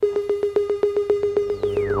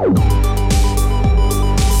This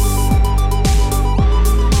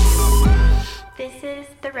is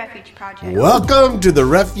the Refuge Project. Welcome to the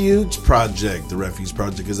Refuge Project. The Refuge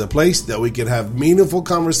Project is a place that we can have meaningful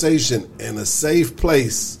conversation in a safe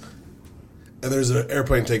place. And there's an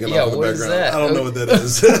airplane taking off in the background. I don't know what that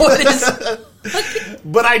is. What is?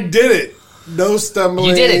 But I did it. No stumbling.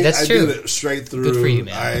 You did it. That's true. I did it straight through. Good for you,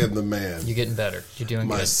 man. I am the man. You're getting better. You're doing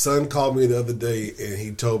good. My son called me the other day, and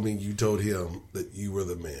he told me you told him that you were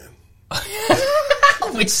the man.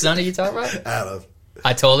 Which son are you talking about? Adam.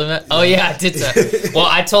 I told him that? Oh, yeah, I did that. Well,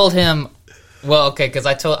 I told him... Well, okay, because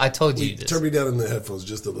I told you this. Turn me down in the headphones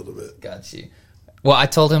just a little bit. Got you. Well, I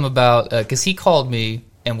told him about... Because he called me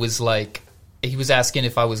and was like... He was asking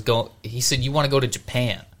if I was going... He said, you want to go to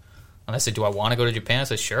Japan? And I said, do I want to go to Japan? I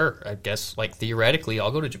said, sure. I guess, like, theoretically,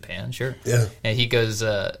 I'll go to Japan, sure. Yeah. And he goes...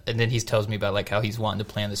 and then he tells me about, like, how he's wanting to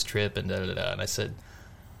plan this trip and da-da-da. And I said...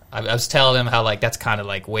 I was telling him how, like, that's kind of,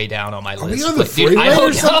 like, way down on my list. We on the Dude, I freeway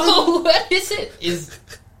or don't know. What is it?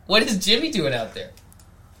 What is Jimmy doing out there?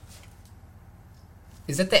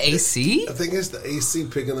 Is that the AC? I think it's the AC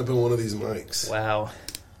picking up in one of these mics. Wow.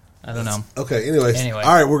 I don't know. Okay, anyway. Anyway.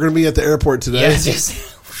 All right, we're going to be at the airport today. Yeah,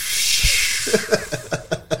 just...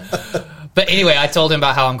 But anyway, I told him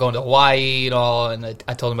about how I'm going to Hawaii and all, and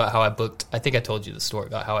I told him about how I booked... I think I told you the story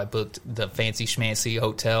about how I booked the fancy schmancy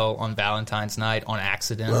hotel on Valentine's night on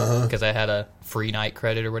accident because I had a free night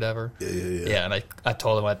credit or whatever. Yeah. Yeah, and I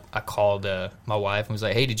told him I called my wife and was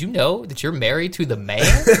like, hey, did you know that you're married to the man?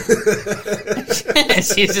 And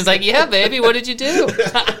she's just like, yeah, baby, what did you do?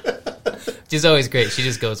 She's always great. She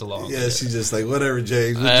just goes along. Yeah, she's just like, whatever,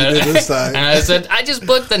 James. What you did this time? And I said, I just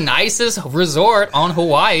booked the nicest resort on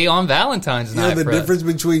Hawaii on Valentine's night. The difference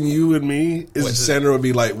between you and me is Sandra would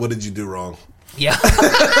be like, what did you do wrong? Yeah.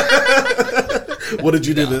 What did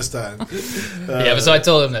you do this time? Yeah, but so I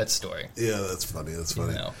told him that story. Yeah, that's funny. That's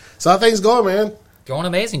funny. You know. So how things going, man? Going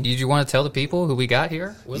amazing. Did you want to tell the people who we got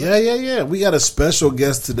here? Yeah. We got a special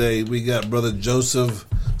guest today. We got Brother Joseph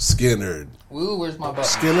Skinner. Woo, where's my button?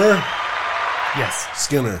 Skinner? Yes.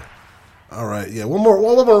 Skinner. All right, yeah. One more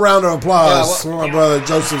round of applause for my brother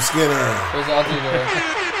Joseph Skinner. I'll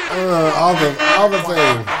do All the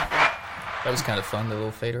thing. That was kind of fun, the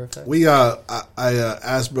little fader effect. I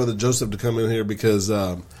asked Brother Joseph to come in here because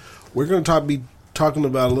we're going to be talking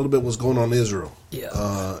about a little bit what's going on in Israel.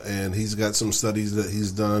 Yeah. And he's got some studies that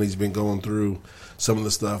he's done. He's been going through some of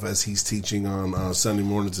the stuff as he's teaching on Sunday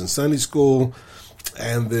mornings in Sunday school.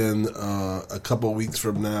 And then a couple of weeks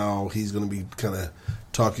from now, he's going to be kind of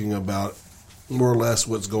talking about more or less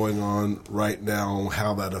what's going on right now,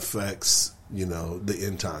 how that affects, the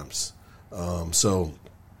end times. So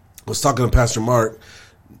I was talking to Pastor Mark,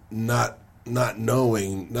 not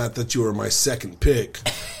knowing, not that you were my second pick,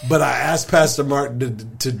 but I asked Pastor Mark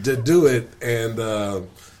to do it,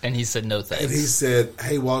 and he said no thanks. And he said,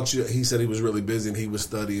 "Hey, why don't you?" He said he was really busy and he was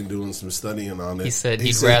doing some studying on it. He said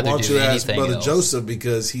he'd rather why don't do you anything ask Brother else? Joseph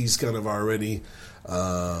because he's kind of already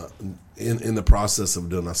in the process of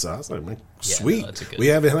doing that. So I was like, man, sweet. No, we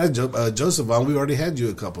haven't had Joseph on. We already had you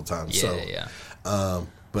a couple times. Yeah.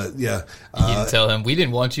 But yeah, you didn't tell him we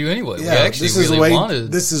didn't want you anyway. Yeah, we actually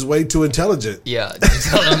wanted. This is way too intelligent. Yeah, did you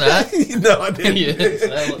tell him that? No, I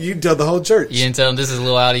didn't. You tell the whole church. You didn't tell him this is a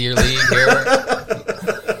little out of your league here.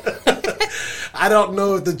 I don't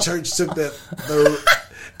know if the church took that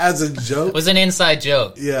as a joke. It was an inside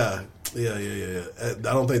joke. Yeah. I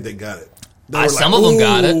don't think they got it. Some of them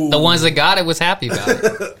got it. The ones that got it was happy about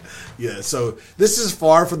it. Yeah, so this is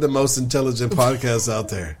far from the most intelligent podcast out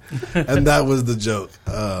there. And that was the joke.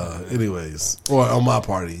 Anyways, or on my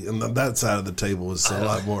party. And that side of the table was a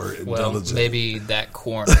lot more intelligent. Well, maybe that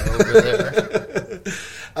corner over there.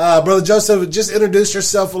 Brother Joseph, just introduce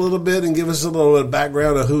yourself a little bit and give us a little bit of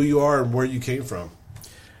background of who you are and where you came from.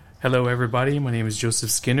 Hello, everybody. My name is Joseph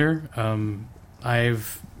Skinner.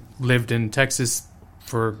 I've lived in Texas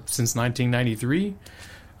since 1993.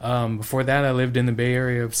 Before that, I lived in the Bay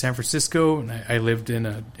Area of San Francisco, and I lived in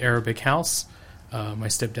an Arabic house. My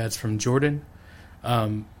stepdad's from Jordan.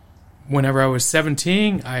 Whenever I was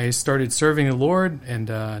 17, I started serving the Lord and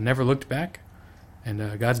never looked back.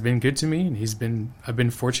 And God's been good to me, and I've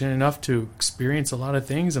been fortunate enough to experience a lot of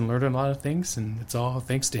things and learn a lot of things, and it's all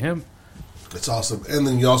thanks to Him. That's awesome. And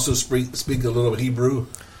then you also speak a little Hebrew,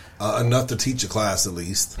 enough to teach a class at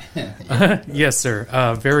least. Yes,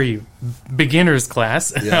 sir. Very beginner's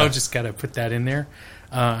class. Yeah. I'll just got to put that in there.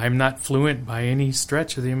 I'm not fluent by any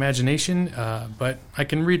stretch of the imagination, but I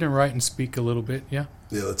can read and write and speak a little bit, yeah.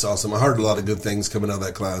 Yeah, that's awesome. I heard a lot of good things coming out of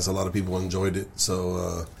that class. A lot of people enjoyed it.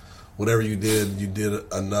 So whatever you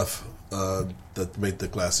did enough that made the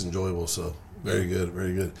class enjoyable. So Very good,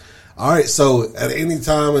 very good. All right, so at any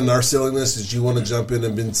time in our silliness, that you want to jump in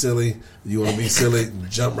and be silly, you want to be silly,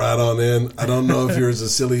 jump right on in. I don't know if you're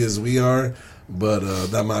as silly as we are, but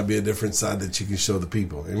that might be a different side that you can show the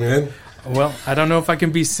people. Amen? Well, I don't know if I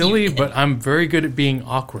can be silly, but I'm very good at being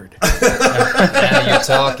awkward. Now you're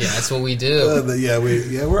talking. That's what we do.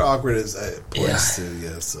 We're awkward at points too.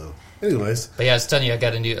 Yeah. So, anyways, But yeah, I was telling you,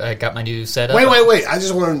 I got my new setup. wait. I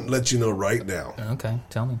just want to let you know right now Okay,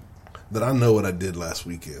 tell me. that I know what I did last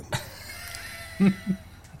weekend.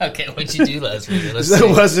 Okay, what'd you do last week? Let's That see.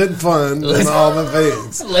 wasn't fun and all the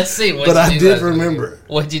things. Let's see. What'd But you I do did last week? remember.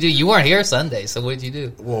 What'd you do? You weren't here Sunday, so what'd you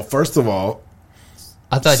do? Well, first of all,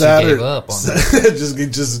 I thought Saturday, you gave up on it. just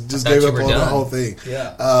thought gave you up were on the done. whole thing.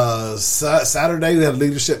 Yeah. Saturday we had a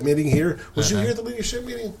leadership meeting here. Was you here at the leadership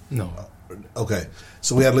meeting? No. Okay,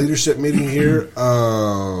 so we had a leadership meeting here,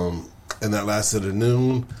 and that lasted at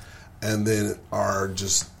noon, and then our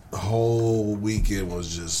just whole weekend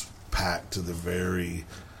was just packed to the very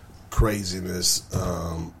craziness,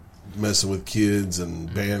 messing with kids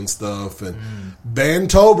and band stuff and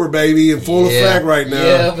Bandtober, baby, in full effect right now.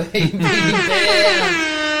 Yeah, baby. Man.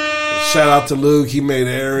 Shout out to Luke. He made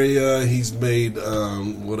Area. He's made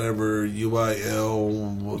whatever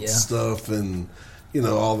UIL Yeah. stuff and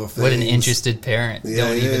all the things. What an interested parent. They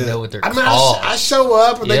don't even know what they're I mean, called. I show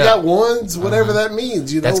up and they Yeah. got ones, whatever that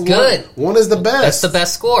means. That's one, good. One is the best. That's the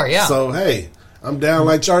best score, yeah. So hey, I'm down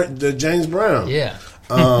like James Brown. Yeah.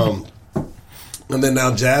 And then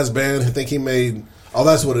now jazz band. I think he made. Oh,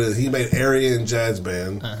 that's what it is. He made Area and jazz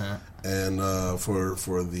band, and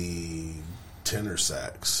for the tenor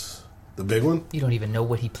sax, the big one. You don't even know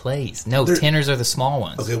what he plays. No, They're- tenors are the small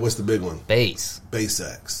ones. Okay, what's the big one? Bass. Bass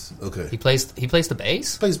sax. Okay, He plays the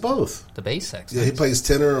bass? plays both. The bass sax. Yeah, he plays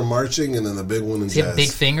tenor and marching, and then the big one in Does he have jazz.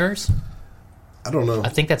 big fingers? I don't know. I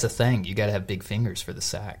think that's a thing. You got to have big fingers for the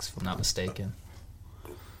sax, if I'm not mistaken.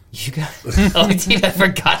 You got. Oh, dude, I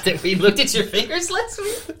forgot that we looked at your fingers last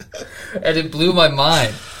week, and it blew my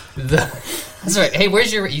mind. That's right. Hey,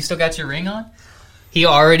 where's your? You still got your ring on? He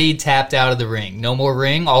already tapped out of the ring. No more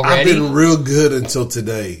ring I've already. been real good until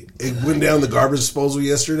today. It went down the garbage disposal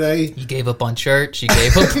yesterday. You gave up on church. You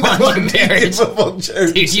gave up on your marriage. Gave up on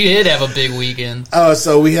church. Dude, you did have a big weekend.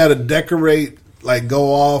 So we had to decorate, like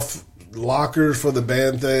go off lockers for the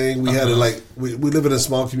band thing. We had to we live in a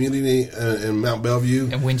small community in Mount Bellevue.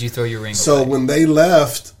 And when did you throw your ring So away? when they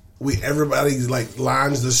left, everybody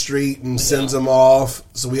lines the street and sends them off.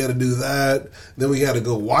 So we had to do that. Then we had to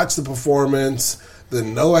go watch the performance.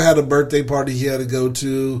 Then Noah had a birthday party he had to go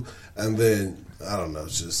to, and then I don't know,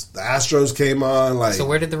 it's just the Astros came on. So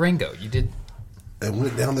where did the ring go? You did. It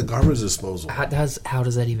went down the garbage disposal. How does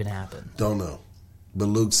that even happen? Don't know, but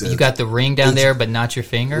Luke said You got the ring down there, but not your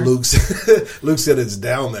finger. Luke said it's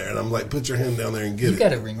down there, and I'm like, put your hand down there and get You it.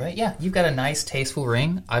 got a ring, right? Yeah, you've got a nice, tasteful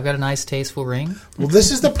ring. I've got a nice, tasteful ring. Well,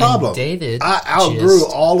 this is the problem. David I outgrew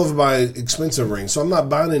just- all of my expensive rings, so I'm not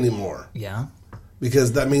buying anymore Yeah,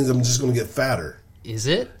 because that means I'm just going to get fatter. is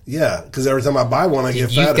it? Yeah, because every time I buy one, I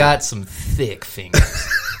get You fatter. got some thick fingers.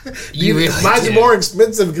 You really Mine's do. more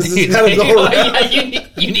expensive because it's got to go around. Yeah,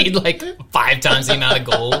 you need like 5 times the amount of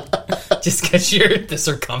gold just because the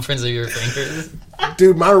circumference of your fingers.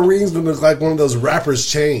 Dude, my ring's going to look like one of those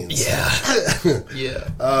rappers' chains. Yeah,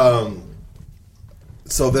 yeah.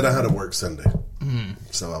 So then I had to work Sunday,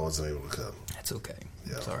 so I wasn't able to come. That's okay.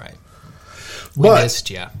 Yeah. It's all right. We But missed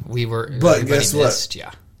ya. But Everybody guess what? missed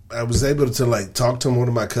ya. I was able to talk to one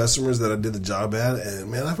of my customers that I did the job at,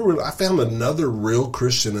 and man, I found another real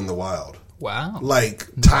Christian in the wild, Wow. like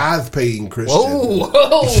tithe paying Christian.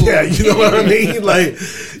 Whoa. Yeah, you know what I mean?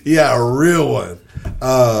 A real one.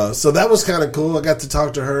 So that was kind of cool. I got to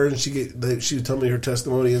talk to her, and she told me her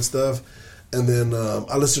testimony and stuff. And then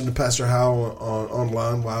I listened to Pastor Howe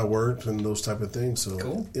online while I worked and those type of things. So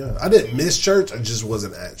Cool. yeah, I didn't miss church. I just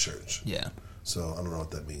wasn't at church. Yeah. So I don't know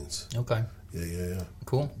what that means. Okay. Yeah.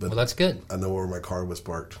 Cool. But- Well, that's good. I know where my car was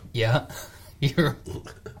parked. Yeah. It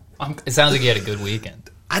sounds like you had a good weekend.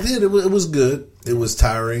 I did. It was good. It was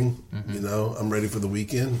tiring. I'm ready for the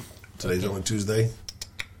weekend. Today's only Tuesday.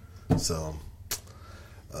 So,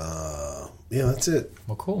 yeah, that's it.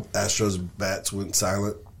 Well, cool. Astros bats went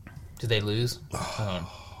silent. Did they lose?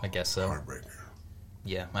 I guess so. Heartbreaker.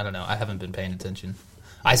 Yeah, I don't know. I haven't been paying attention.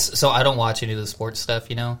 So I don't watch any of the sports stuff,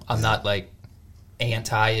 I'm not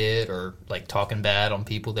anti it or talking bad on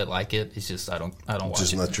people that like it. It's just I don't watch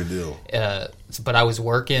Just it. not your deal. But I was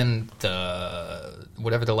working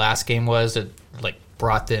whatever the last game was that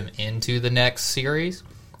brought them into the next series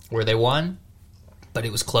where they won, but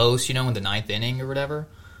it was close, in the 9th inning or whatever.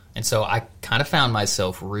 And so I kind of found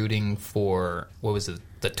myself rooting for what was it,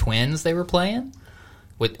 the Twins they were playing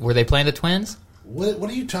Were they playing the Twins? What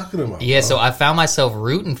are you talking about? Yeah, bro? so I found myself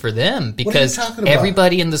rooting for them because talking about?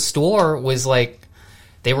 everybody in the store was like,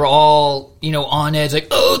 they were all, on edge, like,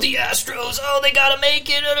 oh, the Astros, oh, they gotta make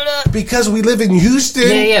it. Da, da, da. Because we live in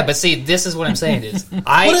Houston. Yeah, but see, this is what I'm saying is,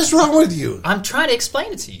 What is wrong with you? I'm trying to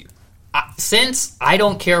explain it to you. Since I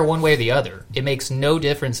don't care one way or the other, it makes no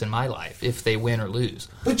difference in my life if they win or lose.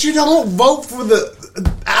 But you don't vote for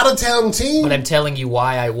the out-of-town team? But I'm telling you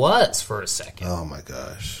why I was for a second. Oh, my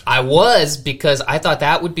gosh. I was because I thought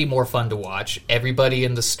that would be more fun to watch. Everybody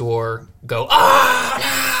in the store go,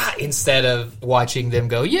 ah, instead of watching them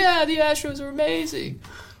go, yeah, the Astros are amazing.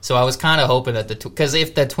 So I was kind of hoping that because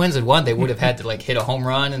if the Twins had won, they would have had to hit a home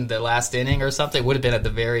run in the last inning or something. It would have been at the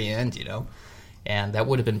very end, And that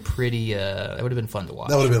would have been that would have been fun to watch.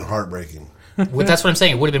 That would have been heartbreaking. That's what I'm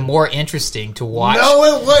saying. It would have been more interesting to watch No,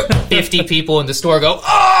 it would. 50 people in the store go,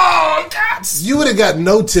 oh, God. You would have got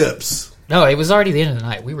no tips. No, it was already the end of the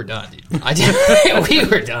night. We were done, dude. We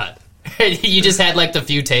were done. You just had the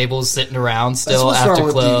few tables sitting around still That's what's after wrong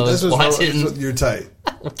with you. close. That's what's Watching. wrong with you're tight.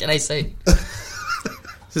 What can I say?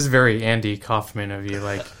 This is very Andy Kaufman of you,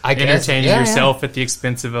 I guess, entertaining yeah. yourself at the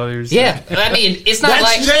expense of others. Yeah, I mean, it's not That's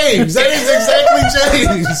like James. That is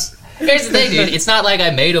exactly James. Here's the thing, dude. It's not like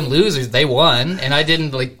I made them losers. They won, and I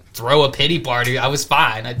didn't throw a pity party. I was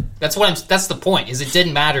fine. That's the point. Is it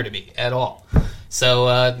didn't matter to me at all.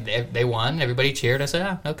 So they won. Everybody cheered. I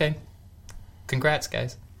said, okay, congrats,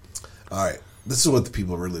 guys. All right. This is what the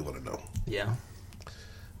people really want to know. Yeah.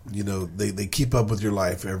 They keep up with your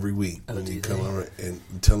life every week when you come over and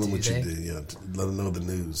tell them what you do. Let them know the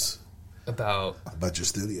news about your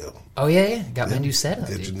studio. Oh yeah. Got my new setup.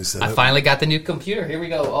 Get your new setup. I finally got the new computer. Here we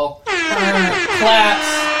go. All claps.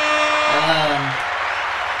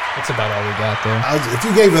 That's about all we got there. If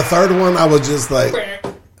you gave a third one, I was just like.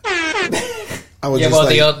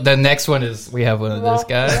 The next one is we have one of this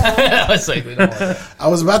guy. I was like, we don't want that. I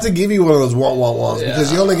was about to give you one of those won't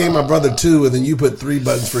because you only gave my brother 2, and then you put 3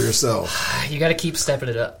 buttons for yourself. You got to keep stepping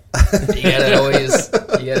it up. You got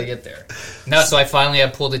to get there. No, so I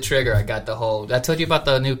pulled the trigger. I got I told you about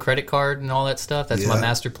the new credit card and all that stuff. That's my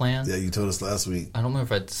master plan. Yeah, you told us last week. I don't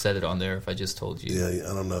remember if I said it on there. If I just told you. Yeah,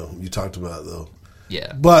 I don't know. You talked about it though.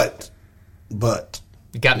 Yeah, but.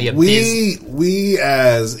 You got me a we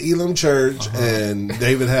as Elam Church and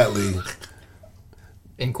David Hatley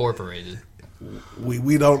Incorporated.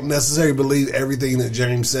 We don't necessarily believe everything that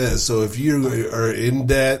James says. So if you are in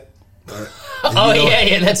debt,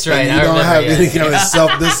 that's right. And you don't have any kind of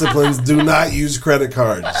self-disciplines, do not use credit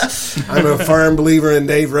cards. I'm a firm believer in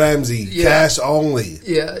Dave Ramsey, cash only.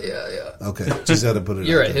 Yeah. Okay, just had to put it.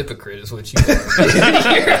 You're out a there. hypocrite, is what you are.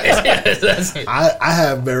 I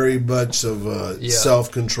have very much of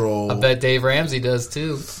self-control. I bet Dave Ramsey does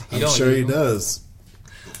too. I'm sure he does.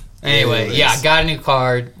 Anyway, I got a new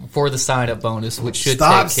card for the sign-up bonus, which should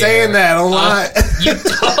Stop take care saying that online. You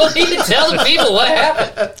don't need to tell the people what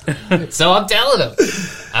happened. So I'm telling them.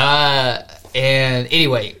 And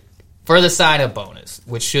anyway, for the sign-up bonus,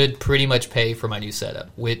 which should pretty much pay for my new setup,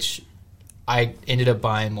 which I ended up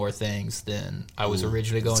buying more things than I was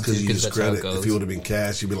originally going to because that's how it goes. If it would have been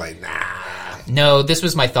cash, you'd be like, nah. No, this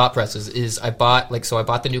was my thought process. Is I bought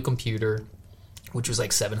the new computer, which was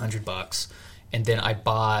like $700, and then I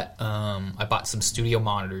bought some studio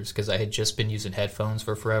monitors because I had just been using headphones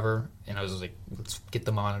for forever, and I was like, let's get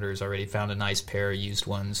the monitors. I already found a nice pair of used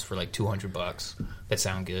ones for like $200 that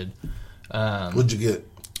sound good. What'd you get?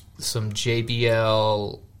 Some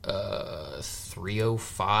JBL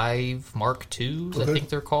 305 Mark IIs, I think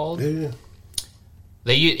they're called. Yeah.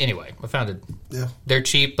 Anyway, I found it. Yeah. They're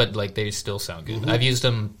cheap, but they still sound good. I've used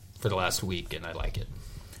them for the last week, and I like it.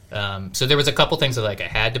 So there was a couple things that I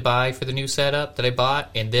had to buy for the new setup that I bought,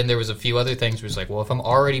 and then there was a few other things where it's like, well, if I'm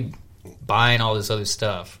already buying all this other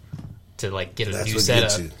stuff to get a new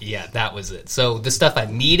setup, that was it. So the stuff I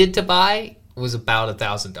needed to buy was about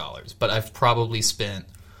 $1,000, but I've probably spent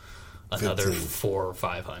another 400 or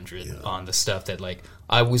 500 on the stuff that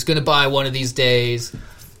I was going to buy one of these days.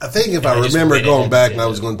 I think if I remember going back and I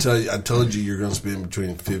was going to tell you, I told you you're going to spend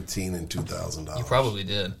between $1,500 and $2,000. You probably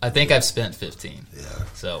did. I think I've spent $15. Yeah.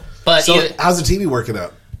 So how's the TV working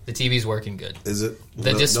out? The TV's working good. Is it?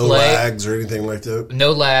 The display, no lags or anything like that?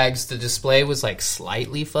 No lags. The display was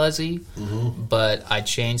slightly fuzzy, but I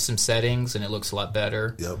changed some settings and it looks a lot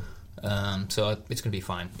better. Yep. So it's going to be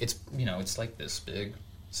fine. It's it's like this big,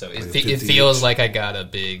 so it feels like I got a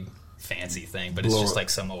big fancy thing, but it's just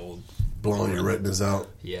some old. Blowing your retinas out.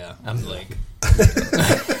 Yeah, I'm it's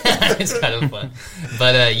kind of fun,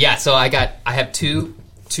 but so I have two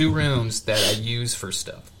rooms that I use for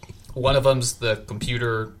stuff. One of them's the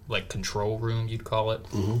computer control room, you'd call it.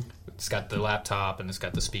 It's got the laptop and it's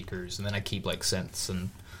got the speakers, and then I keep like synths and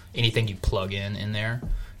anything you plug in there.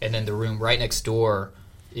 And then the room right next door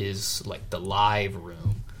is like the live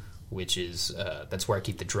room, which is that's where I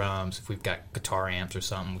keep the drums. If we've got guitar amps or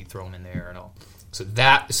something, we throw them in there and all. So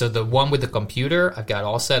the one with the computer, I've got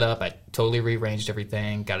all set up. I totally rearranged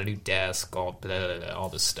everything. Got a new desk, all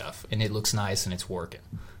this stuff, and it looks nice and it's working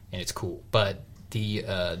and it's cool. But the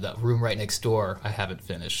room right next door, I haven't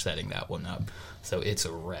finished setting that one up, so it's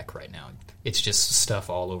a wreck right now. It's just stuff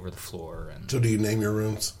all over the floor. And So do you name your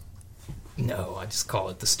rooms? no, I just call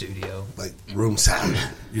it the studio. Like room sound?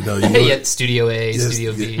 Yeah, Studio A, Yes,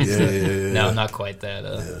 Studio B. yeah. No, not quite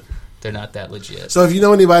that. They're not that legit. So if you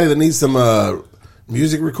know anybody that needs some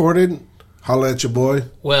music recorded, holla at your boy.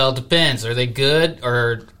 Well, it depends. Are they good,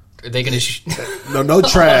 or are they going to... No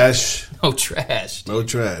trash. No trash. No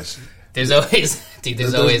trash. There's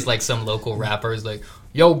always like some local rappers like,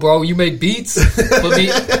 yo, bro, you make beats?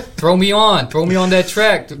 Throw me on that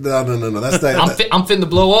track. No. That's that. I'm finna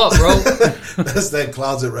blow up, bro. That's that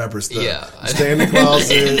closet rapper stuff. Yeah. Stay in the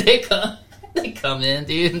closet. they come in,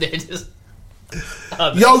 dude, and they're just...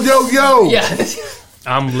 Yo. Yeah.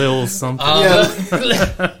 I'm Lil something.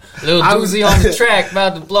 Little doozy on the track,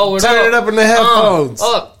 about to blow it up. Turn it up in the headphones.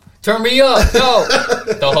 Up. Turn me up, yo.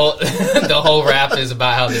 The whole rap is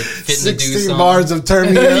about how they're fitting to do 16 something. bars of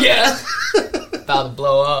turn me up. Yeah. About to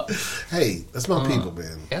blow up. Hey, that's my people,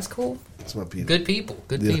 man. That's cool. That's my people. Good people.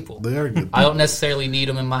 Good Yeah, people. They are good people. I don't necessarily need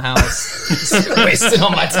them in my house. Wasting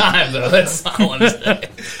all my time, though. That's all I want to say.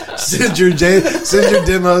 Send your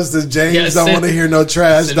demos to James don't want to hear no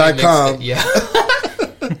trash.com. Yeah.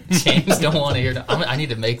 James don't want to hear. I need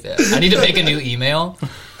to make that. I need to make a new email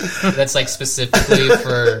that's like specifically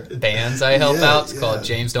for bands I help out. It's called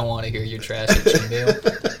James Don't Want to Hear Your Trash at Gmail.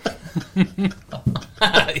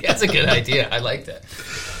 That's a good idea. I like that.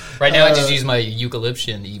 Right now, I just use my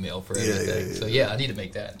Eucalyptian email for everything. So I need to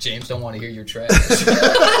make that. James Don't Want to Hear Your Trash. I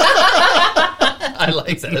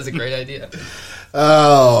like that. That's a great idea.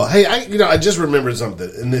 Oh, hey, I just remembered something.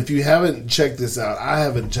 And if you haven't checked this out, I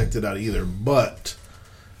haven't checked it out either. But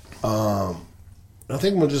I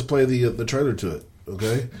think we'll just play the trailer to it.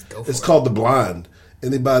 Okay, it's called The Blind.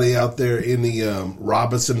 Anybody out there in the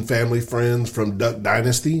Robinson family friends from Duck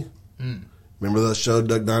Dynasty? Remember that show,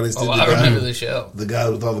 Duck Dynasty? Oh, I remember the show. The guy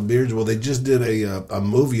with all the beards. Well, they just did a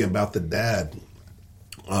movie about the dad,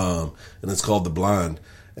 and it's called The Blind.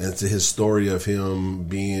 And it's his story of him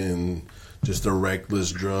being just a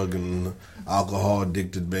reckless drug and alcohol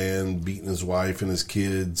addicted man, beating his wife and his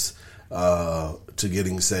kids, to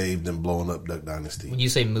getting saved and blowing up Duck Dynasty. When you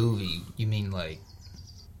say movie, you mean like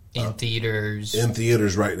in theaters? In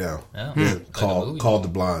theaters right now. Oh, Yeah, like called The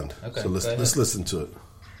Blind. Okay, So let's listen to it.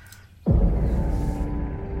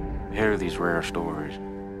 Hear these rare stories.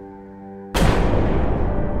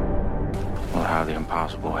 Well, how the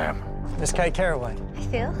impossible happened. Miss Kate Caraway. I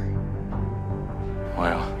feel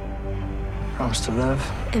Well, Promise to love.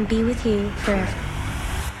 and be with you forever.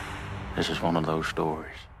 this is one of those stories.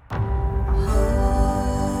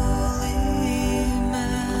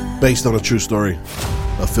 Based on a true story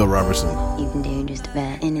of Phil Robertson. You can do just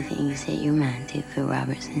about anything you set your mind to, Phil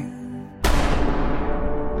Robertson.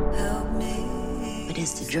 But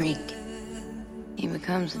it's the drink. He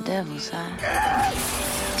becomes the devil's side.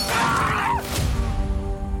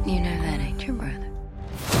 You know that ain't your brother.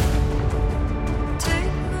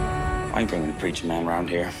 Why you bringing the preacher man around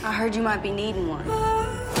here? I heard you might be needing one.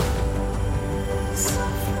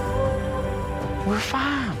 We're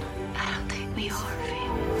fine. I don't think we are,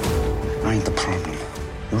 Phil. I ain't the problem.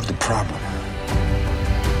 You're the problem.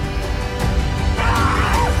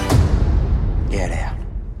 Get out.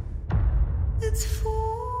 At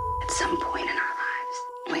some point in our lives,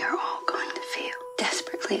 we are all going to feel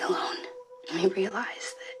desperately alone. And we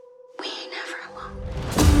realize that we ain't never alone.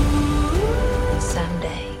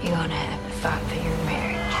 Someday, you're gonna have to fight for your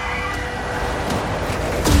marriage.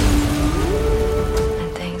 When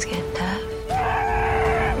things get tough,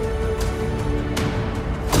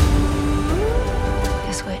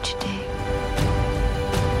 guess what you do?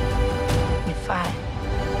 You fight.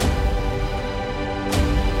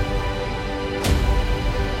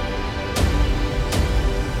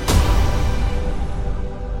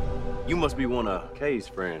 You must be one of Kay's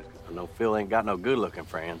friends. I know Phil ain't got no good-looking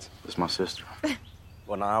friends. This is my sister.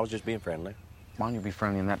 Well, no, I was just being friendly. Why don't you be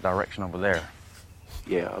friendly in that direction over there?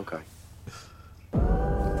 Yeah, okay.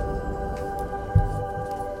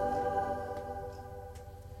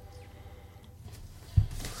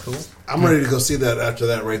 Cool. I'm ready to go see that after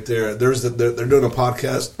that right there. They're doing a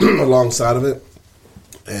podcast alongside of it.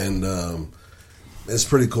 And it's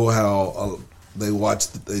pretty cool how they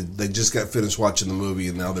watched. They just got finished watching the movie,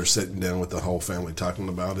 and now they're sitting down with the whole family talking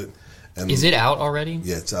about it. And Is it out already?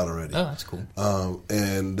 Yeah, it's out already. Oh, that's cool.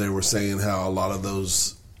 And they were saying how a lot of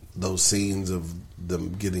those scenes of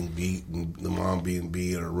them getting beat and the mom being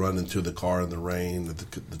beat or running to the car in the rain that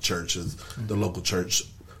the churches, the local church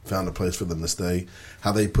found a place for them to stay.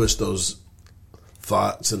 How they pushed those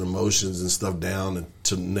thoughts and emotions and stuff down and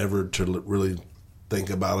to never to really think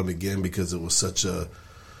about them again because it was such a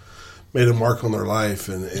made a mark on their life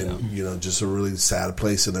and you know, just a really sad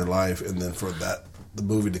place in their life. And then for the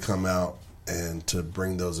movie to come out and to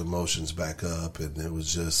bring those emotions back up, and it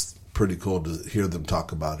was just pretty cool to hear them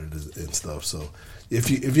talk about it and stuff. So if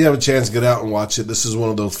you have a chance, get out and watch it. This is one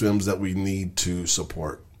of those films that we need to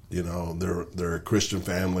support. You know, they're a Christian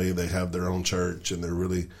family. They have their own church, and they're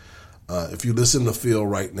really. If you listen to Phil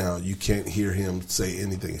right now, you can't hear him say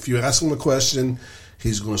anything. If you ask him a question,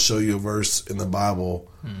 he's going to show you a verse in the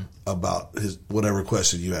Bible about his whatever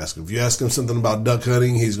question you ask him. If you ask him something about duck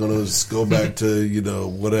hunting, he's going to go back to, you know,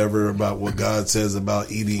 whatever about what God says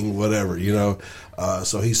about eating, whatever, you know.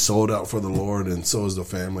 So he's sold out for the Lord, and so is the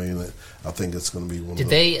family, and I think it's going to be one of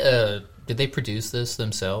those. Did they produce this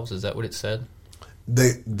themselves? Is that what it said?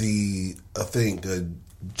 I think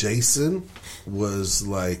Jason was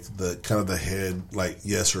like the kind of the head, like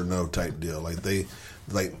yes or no type deal. Like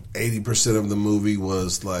 80% of the movie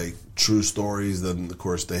was like true stories. Then of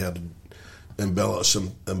course they had to embellish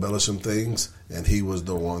some things, and he was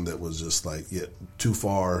the one that was just like, yeah, too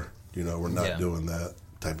far. You know, we're not doing that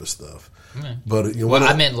type of stuff. Okay. But you know, well,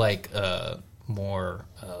 I meant like more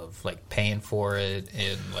of like paying for it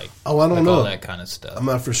and like I don't know all that kind of stuff. I'm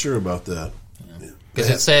not for sure about that. Because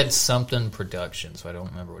it said something production, so I don't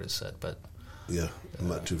remember what it said, but yeah, I'm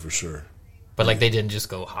not too for sure. But like they didn't just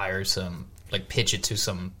go hire some, like pitch it to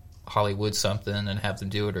some Hollywood something and have them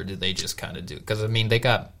do it, or did they just kind of do it? Because I mean, they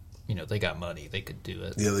got money, they could do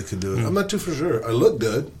it. Yeah, they could do it. I'm not too for sure. It looked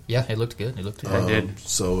good. Yeah, it looked good. It did.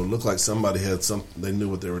 So it looked like somebody had something. They knew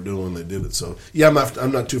what they were doing. They did it. So yeah,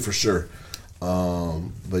 I'm not too for sure.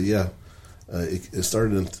 But yeah, it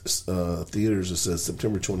started in theaters. It says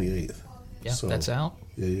September 28th. Yeah, so, that's out.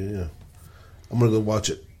 Yeah. I'm gonna go watch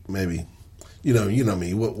it. Maybe. You know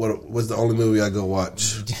me. What's the only movie I go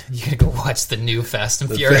watch? You gotta go watch the new Fast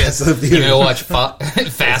and Furious. You gotta watch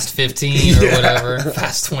Fast 15 or whatever.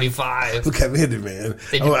 Fast 25. Look at me, man.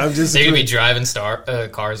 They're gonna be driving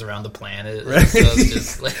cars around the planet. Right? So it's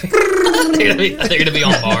just like, they're gonna be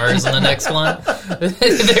on Mars in the next one. They're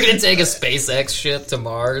gonna take a SpaceX ship to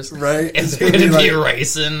Mars, right? And they're gonna be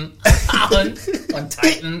racing on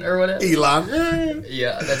Titan or whatever. Elon.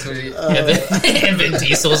 Yeah, that's what he. And Vin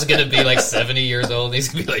Diesel's gonna be like 70 years old. He's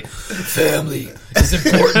gonna be like, family is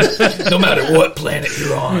important no matter what planet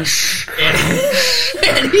you're on.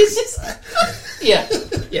 And he's just yeah.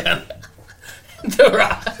 The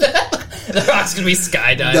Rock's gonna be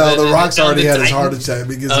skydiving. No, The Rock's already had his heart attack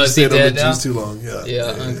because he stayed on the juice too long. Yeah.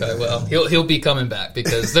 Okay. Well, he'll be coming back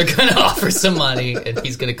because they're gonna offer some money and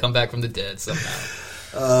he's gonna come back from the dead somehow.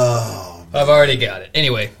 Oh. I've already got it.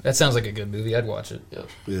 Anyway, that sounds like a good movie. I'd watch it. Yep.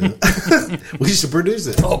 Yeah. We should produce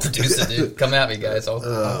it. I'll produce it, dude. Come at me, guys. I'll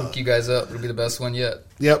hook you guys up. It'll be the best one yet.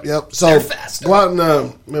 Yep. So go out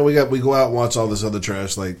and man, we go out and watch all this other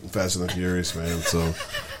trash like Fast and the Furious, man. So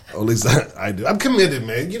at least I do. I'm committed,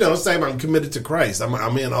 man. You know, same. I'm committed to Christ.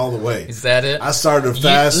 I'm in all the way. Is that it? I started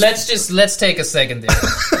fast. Let's take a second there.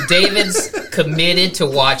 David's committed to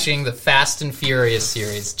watching the Fast and Furious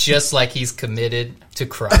series, just like he's committed to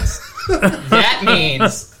Christ. That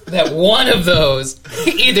means that one of those,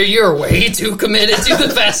 either you're way too committed to the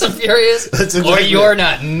Fast and Furious, or you're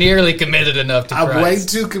not nearly committed enough to Christ. I'm way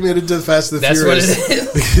too committed to Fast and Furious. That's what it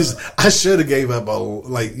is. Because I should have gave up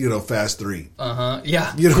on, Fast 3.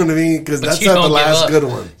 Yeah. You know what I mean? Because that's not the last good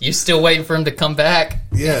one. You still waiting for him to come back?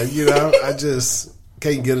 Yeah, I just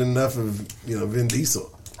can't get enough of, Vin Diesel.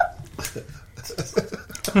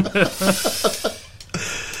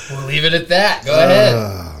 We'll leave it at that. Go ahead.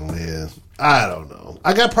 Oh, man. I don't know.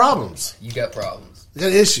 I got problems. You got problems. I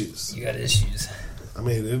got issues. You got issues. I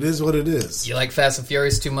mean, it is what it is. You like Fast and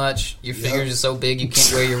Furious too much? Your fingers are so big you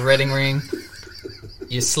can't wear your wedding ring?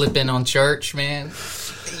 You slip in on church, man?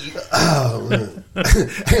 Oh, man.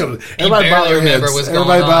 Hang on. Everybody bow their heads.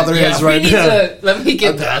 Everybody bow their heads right now. Let me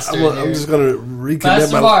get Pastor in I'm just going to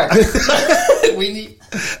recommit my life.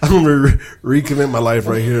 I'm going to recommit my life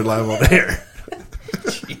right here live on air.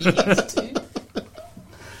 Jeez, dude.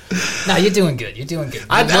 No, you're doing good. You're doing good.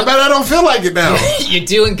 I bet I don't feel like it now. You're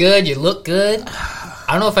doing good. You look good. I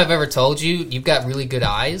don't know if I've ever told you, you've got really good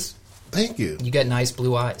eyes. Thank you. You got nice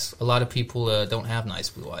blue eyes. A lot of people don't have nice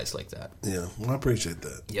blue eyes like that. Yeah, well, I appreciate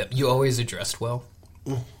that. Yep. You always are dressed well.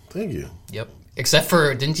 Thank you. Yep. Except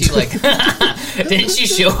for, didn't you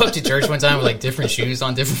show up to church one time with like different shoes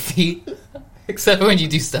on different feet? Except when you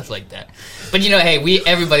do stuff like that. But hey,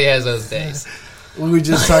 everybody has those days. We were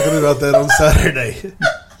just talking about that on Saturday.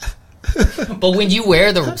 But when you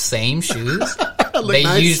wear the same shoes, they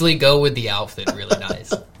nice. usually go with the outfit really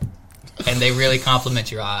nice. And they really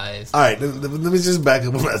compliment your eyes. All right, let me just back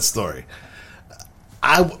up on that story.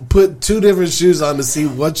 I put 2 different shoes on to see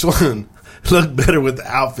which one looked better with the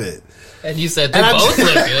outfit. And you said they both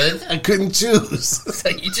look good. I couldn't choose. So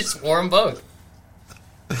you just wore them both.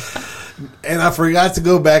 And I forgot to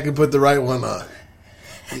go back and put the right one on.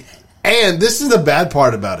 And this is the bad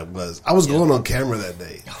part about it was I was going on camera that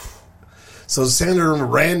day. So Sandra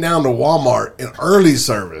ran down to Walmart in early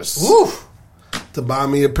service to buy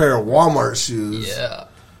me a pair of Walmart shoes. Yeah.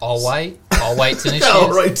 All white tennis shoes. All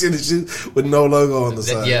white tennis shoes with no logo on the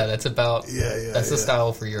side. Yeah, that's about. That's the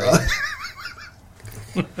style for your age.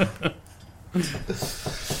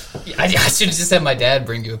 I should have just had my dad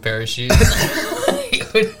bring you a pair of shoes.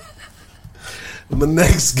 The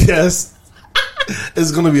next guest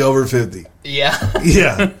is going to be over 50. Yeah.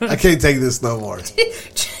 Yeah. I can't take this no more.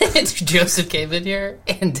 Joseph came in here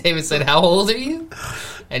and David said, "How old are you?"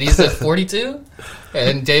 And he said 42.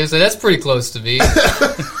 And David said, "That's pretty close to me."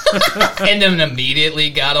 And then immediately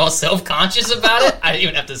got all self-conscious about it. I didn't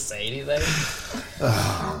even have to say anything.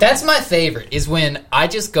 That's my favorite, is when I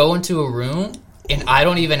just go into a room and I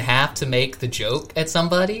don't even have to make the joke at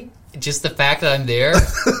somebody. Just the fact that I'm there,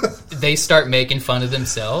 they start making fun of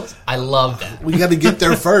themselves. I love that. We got to get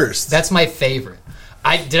there first. That's my favorite.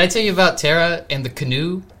 Did I tell you about Tara and the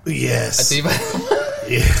canoe? Yes. I tell you about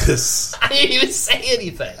Yes. I didn't even say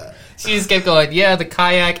anything. She just kept going, "Yeah, the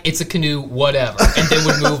kayak, it's a canoe, whatever," and then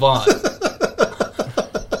would move on.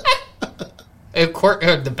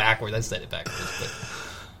 The backwards. I said it backwards, but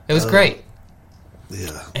it was great.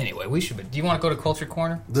 Yeah. Anyway, do you want to go to Culture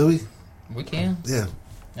Corner? Do we? We can. Yeah.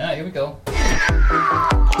 All right, here we go.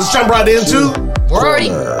 Let's jump right into. We're already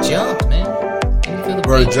jumped, man. Can you feel the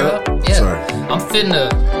Already beat jumped? drop? Yeah. Sorry. I'm fitting to.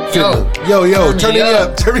 Yo, turn me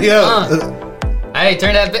up. Turn me up. Hey,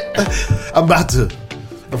 turn that bit. I'm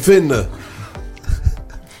fitting to.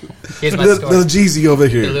 Here's my Little story. Jeezy over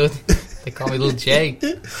here. They call me Little J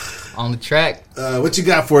on the track. What you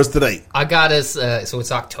got for us today? I got us, so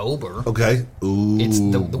it's October. Okay. Ooh. It's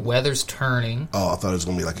the weather's turning. Oh, I thought it was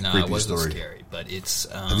going to be like a creepy it wasn't story. Scary, but it's...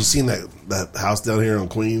 Have you seen that house down here on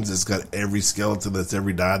Queens? It's got every skeleton that's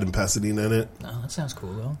ever died in Pasadena in it. No, that sounds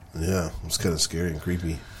cool, though. Yeah, it's kind of scary and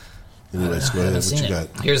creepy. Anyways, go ahead. What you got?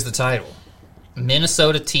 Here's the title.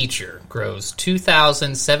 Minnesota teacher grows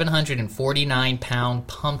 2,749-pound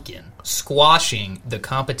pumpkin, squashing the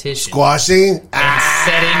competition. Squashing? And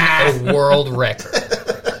setting a world record.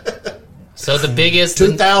 So the biggest...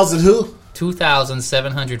 2,000 who?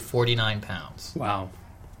 2,749 pounds. Wow.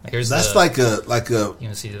 That's like a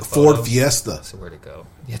you see the Ford photo? Fiesta. So where'd it go?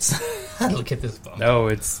 Look at this bump. No,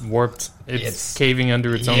 it's warped. It's caving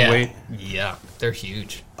under its own weight. Yeah, they're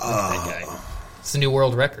huge. Look at that guy. It's the new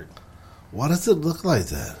world record. Why does it look like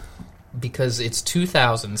that? Because it's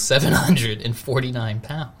 2,749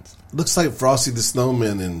 pounds. Looks like Frosty the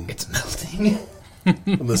Snowman and it's melting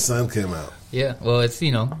when the sun came out. Yeah, well, that's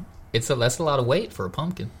a lot of weight for a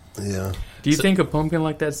pumpkin. Yeah. Do you think a pumpkin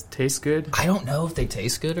like that tastes good? I don't know if they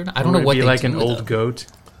taste good or not. I don't know what they like do an with old them. goat.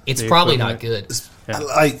 It's probably not good. Yeah.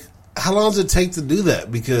 Like, how long does it take to do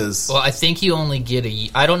that? Because well, I think you only get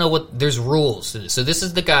I don't know what. There's rules. So this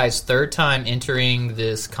is the guy's third time entering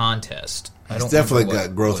this contest. He's definitely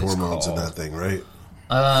got growth hormones in that thing, right?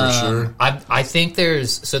 For sure. I think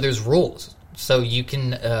there's rules. So you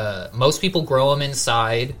can most people grow them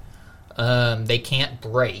inside. They can't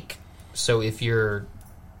break. So if your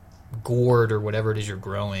gourd or whatever it is you're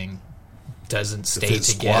growing doesn't stay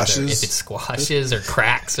together, if it squashes or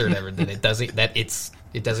cracks or whatever, then it doesn't count.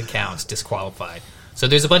 It's disqualified. So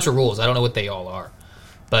there's a bunch of rules. I don't know what they all are,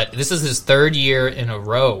 but this is his third year in a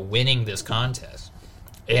row winning this contest,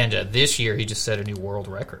 and this year he just set a new world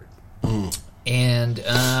record. And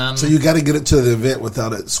so you got to get it to the event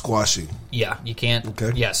without it squashing. Yeah, you can't.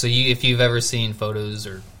 Okay. Yeah, so if you've ever seen photos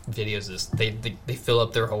or videos of this, they fill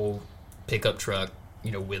up their whole pickup truck,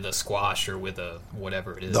 with a squash or with a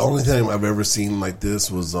whatever it is. The only time I've ever seen like this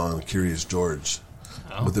was on Curious George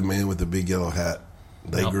with the man with the big yellow hat.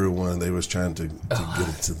 They grew one. They was trying to get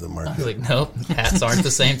it to the market. I was like, nope, hats aren't the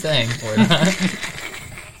same thing.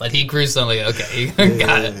 But he grew something. Okay,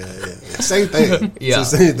 got it. Yeah. Same thing. Yeah. It's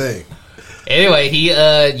the same thing. Anyway,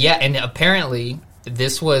 and apparently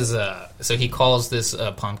this was so he calls this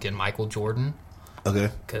pumpkin Michael Jordan. Okay.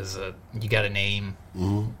 Because you got to name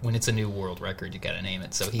when it's a new world record. You got to name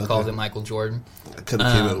it. So he called it Michael Jordan. I could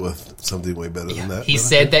have came up with something way better than that. He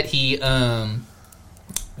said that he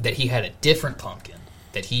had a different pumpkin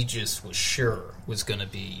that he just was sure was going to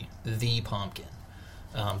be the pumpkin.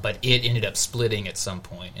 But it ended up splitting at some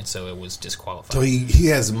point, and so it was disqualified. So he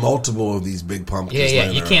has multiple of these big pumpkins.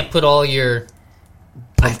 Yeah. You can't put all your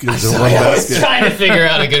pumpkins in one I was basket. trying to figure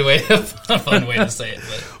out a fun way to say it.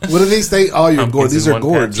 But What do these things? All your gourds. These are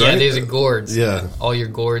gourds, right? yeah, these are gourds. Yeah. All your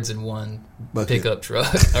gourds in one Bucket. pickup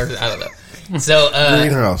truck. Or, I don't know. So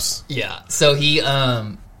Greenhouse. yeah. So he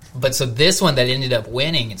but so this one that ended up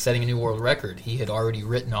winning and setting a new world record, he had already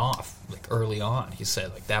written off like early on. He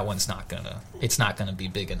said like that one's not gonna be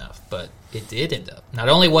big enough, but it did end up. Not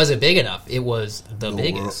only was it big enough, it was the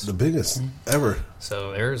biggest. The biggest ever.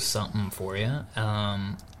 So there's something for you.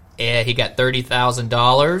 Yeah, he got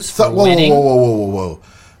 $30,000 for Whoa, winning. whoa.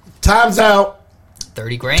 Time's out.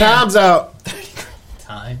 30 grand. Time's out.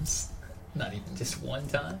 Times. Not even just one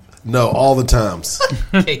time. No, all the times.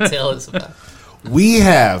 Okay, tell us about it. We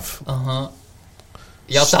have Y'all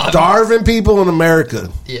talking? starving people in America,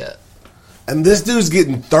 Yeah. and this dude's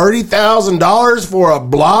getting $30,000 for a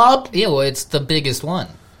blob. Yeah, well, it's the biggest one.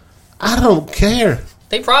 I don't care.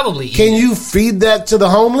 They probably eat Can it. you feed that to the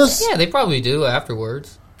homeless? Yeah, they probably do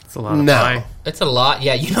afterwards. It's a lot of No. pie. It's a lot.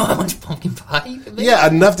 Yeah, you know how much pumpkin pie you can make? Yeah,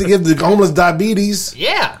 enough to give the homeless diabetes.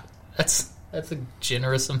 Yeah. That's a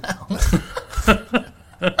generous amount.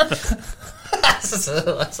 That's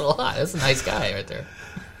a lot. That's a nice guy right there.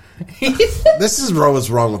 This is what's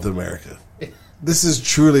wrong with America. This is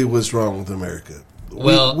truly what's wrong with America.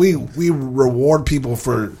 Well- we reward people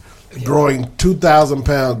for growing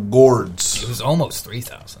 2,000-pound gourds, It was almost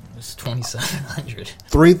 3,000. It was 2,700.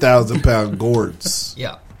 3,000-pound gourds.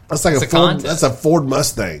 Yeah. That's like It's a a Ford. contest. That's a Ford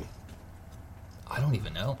Mustang. I don't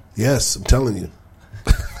even know. Yes, I'm telling you,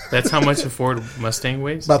 That's how much a Ford Mustang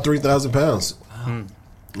weighs? about 3,000 pounds. Yeah,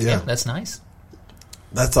 Yeah, that's nice.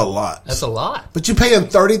 that's a lot. That's a lot. But you pay him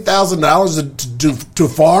 $30,000 to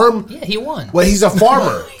farm? Yeah, he won. Well, he's a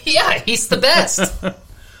farmer. Yeah, he's the best.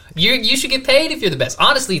 You should get paid if you're the best.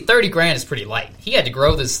 Honestly, 30 grand is pretty light. He had to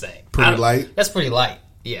grow this thing. Pretty light? That's pretty light.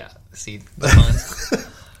 Yeah. See the puns?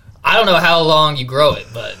 I don't know how long you grow it,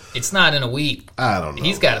 but it's not in a week. I don't know.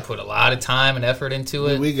 He's got to put a lot of time and effort into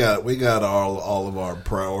it. We got all of our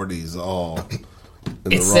priorities all.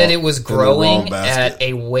 It said it was growing basket.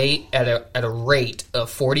 at a rate of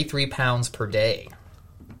 43 pounds per day.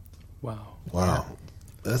 Wow. Wow,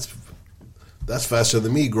 that's faster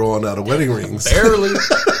than me growing out of wedding rings. Barely.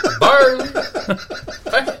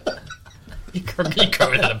 You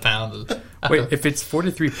covered out a pound. Wait, if it's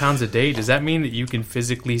 43 pounds a day, does that mean that you can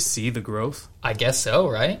physically see the growth? I guess so,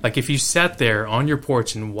 right? Like if you sat there on your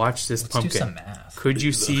porch and watched this Let's pumpkin, do some math. could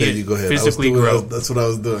you see Okay, it you go ahead. physically grow? That's what I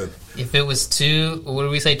was doing. If it was what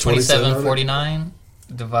did we say, 2749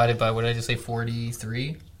 divided by, what did I just say,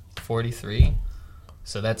 43? 43.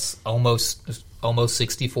 So that's almost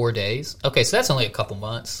 64 days. Okay, so that's only a couple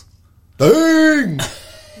months. Dang!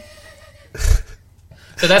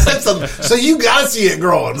 So that's like So you gotta see it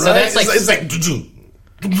growing, right? So that's like- it's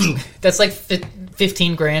like that's like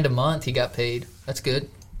 15 grand a month he got paid. That's good.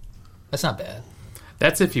 That's not bad.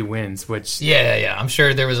 That's if he wins, which Yeah. I'm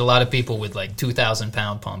sure there was a lot of people with like 2,000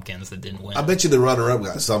 pound pumpkins that didn't win. I bet you the runner-up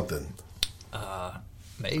got something.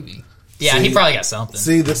 Maybe. Yeah, See- he probably got something.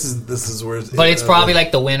 See, this is where. But it's probably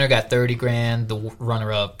like the winner got 30 grand, the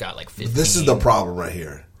runner-up got like 15. This is the problem right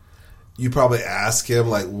here. You probably ask him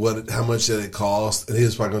like, how much did it cost, and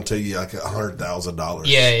he's probably going to tell you like $100,000.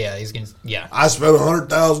 Yeah, he's gonna. Yeah, I spent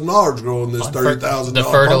 $100,000 growing this $30,000. the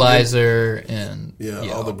fertilizer and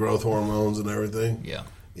all the growth hormones and everything.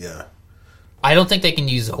 Yeah. I don't think they can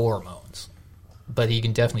use hormones, but he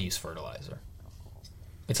can definitely use fertilizer.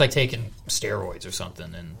 It's like taking steroids or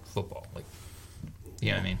something in football. Like,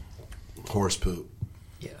 you know what I mean? Horse poop,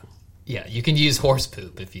 Yeah. You can use horse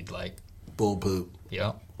poop if you'd like. bull poop.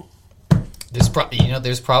 Yeah.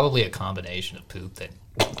 There's probably a combination of poop that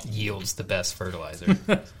yields the best fertilizer.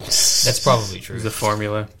 That's probably true. the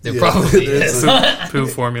formula, There probably is. poo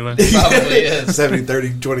formula. Probably is. 70,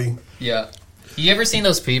 30, 20. Yeah. You ever seen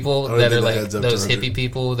those people don't that think are that like adds up to those 100. hippie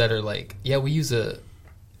people that are like, yeah, we use a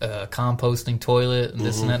composting toilet and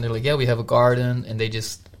this and that. And they're like, yeah, we have a garden, and they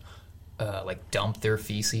just like dump their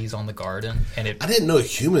feces on the garden, and I didn't know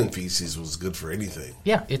human feces was good for anything.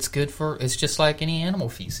 yeah, it's good for. It's just like any animal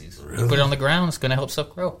feces. Really? You put it on the ground, it's going to help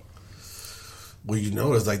stuff grow. Well, you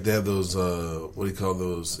know, it's like they have those, what do you call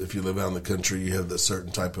those? If you live out in the country, you have that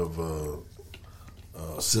certain type of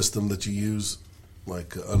system that you use,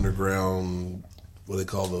 like underground, what do they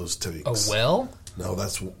call those tanks? A well? No,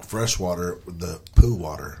 that's fresh water with the poo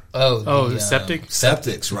water. The septic?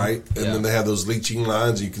 Septics, right? And Yeah. then they have those leaching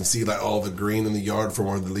lines. You can see like all the green in the yard from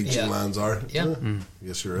where the leaching lines are. Yeah.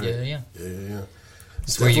 Yes, you're right. Yeah. Yeah.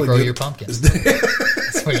 That's where you grow your pumpkin.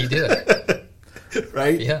 That's where you do it.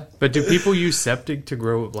 Right? Yeah. But do people use septic to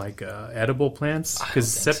grow like edible plants?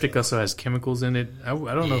 Because septic also has chemicals in it. I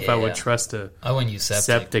don't know if I would trust I wouldn't use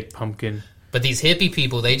septic pumpkin. But these hippie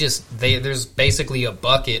people, there's basically a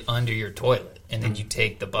bucket under your toilet, and then you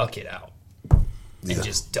take the bucket out and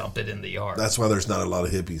just dump it in the yard. That's why there's not a lot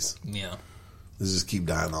of hippies. Yeah. They just keep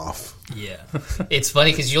dying off. Yeah. It's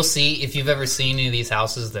funny because you'll see, if you've ever seen any of these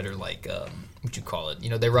houses that are like, what you call it? You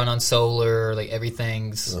know, they run on solar, like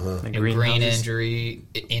everything's Like green greenhouses?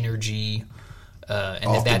 energy. And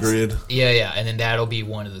Off then the grid. Yeah. And then that'll be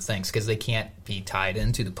one of the things because they can't be tied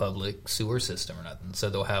into the public sewer system or nothing. So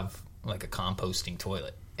they'll have like a composting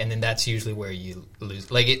toilet. And then that's usually where you lose.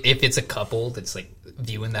 Like if it's a couple that's like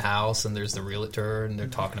viewing the house and there's the realtor and they're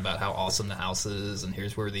talking about how awesome the house is and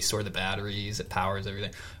here's where they store the batteries, it powers everything.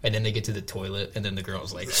 And then they get to the toilet and then the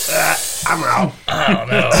girl's like, I'm out. I don't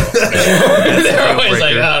know. They're always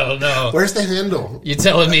like, I don't know. Where's the handle? You're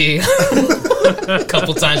telling me a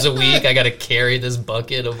couple times a week I got to carry this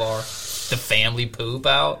bucket of the family poop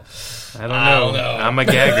out? I don't know. I'm a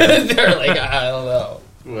gagger. They're like, I don't know.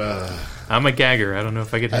 I'm a gagger. I don't know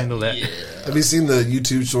if I could handle that. Yeah. Have you seen the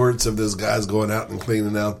YouTube shorts of those guys going out and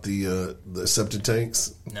cleaning out the septic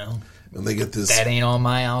tanks? No. And they get this That ain't on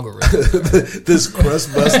my algorithm. this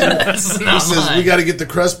crust buster. That's He not says mine. we got to get the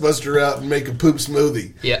crust buster out and make a poop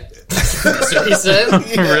smoothie. Yeah. That's what he said?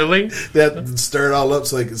 Yeah. Really? That stir it all up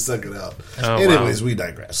so they can suck it out. Oh, Anyways, wow. we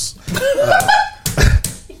digress.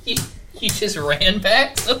 You just ran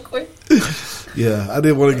back so quick? Yeah, I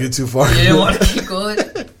didn't want to get too far. You didn't want to keep going?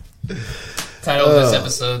 Title of this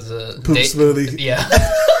episode's Poop smoothie. Yeah.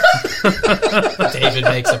 David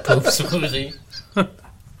makes a poop smoothie.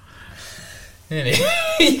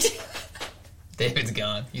 David's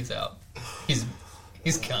gone. He's out. He's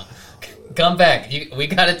gone. Come back. We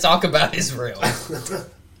got to talk about Israel.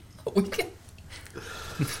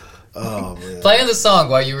 Oh, man. Playing the song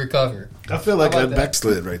while you recover. I feel like I about that?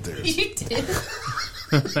 backslid right there. You did.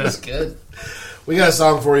 That's good. We got a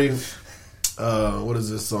song for you. What is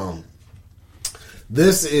this song?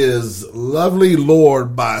 This is Lovely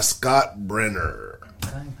Lord by Scott Brenner.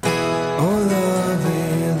 Oh,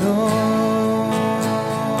 lovely Lord,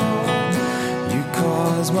 you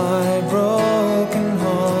cause my broken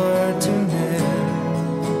heart to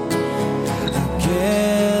mend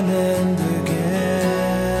again and again.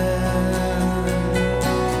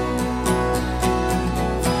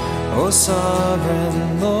 Oh,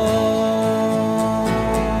 sovereign Lord,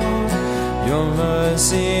 your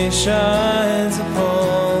mercy shines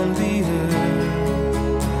upon the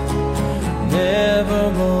earth,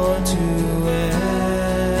 never more to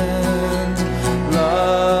end.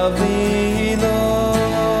 Lovely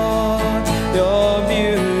Lord, you're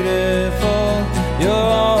beautiful, you're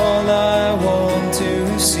all I want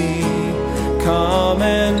to see. Come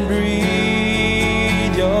and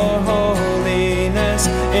breathe your holiness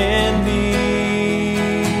in me.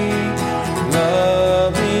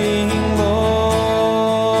 Loving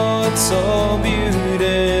Lord, so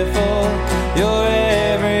beautiful, you're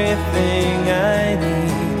everything I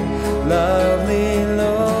need. Lovely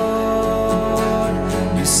Lord,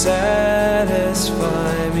 you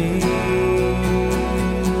satisfy me.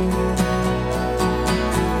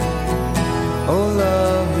 Oh,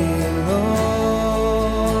 lovely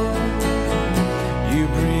Lord, you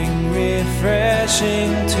bring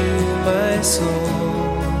refreshing to my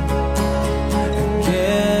soul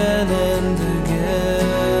again and again.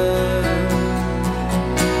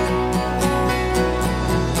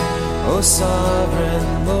 Oh, sovereign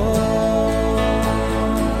Lord,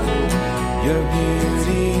 your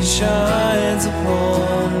beauty shines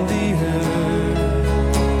upon the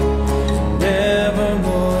earth, never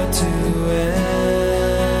more to end.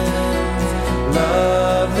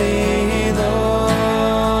 Lovely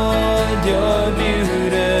Lord, you're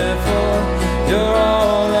beautiful, you're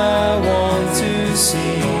all I want to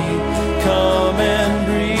see. Come and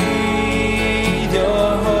breathe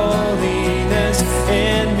your holiness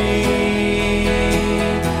in me.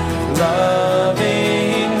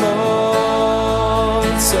 Loving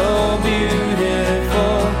Lord, so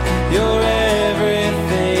beautiful, you're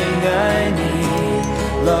everything I need.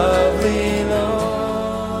 Lovely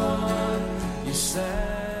Lord, you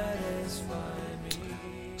satisfy me.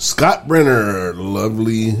 Scott Brenner,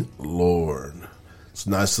 Lovely Lord. It's a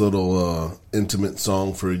nice little intimate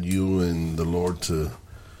song for you and the Lord to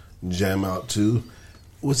jam out to.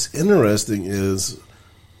 What's interesting is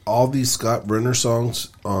all these Scott Brenner songs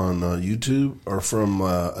on YouTube are from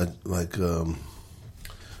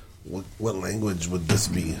what language would this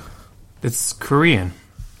be? It's Korean.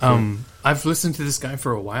 I've listened to this guy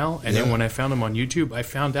for a while, and then when I found him on YouTube, I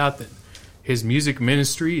found out that his music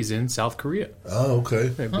ministry is in South Korea. Oh, okay.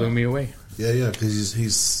 That blew me away. Yeah, because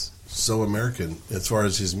he's so American as far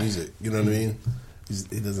as his music. You know what I mean?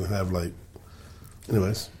 He doesn't have like.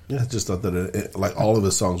 Anyways, yeah, I just thought that like all of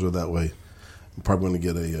his songs were that way. I'm probably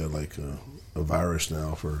going to get a virus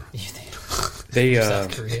now for. They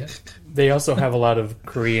South Korea. They also have a lot of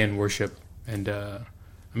Korean worship, and I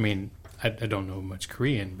mean, I don't know much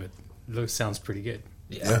Korean, but it sounds pretty good.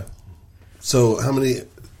 Yeah. So how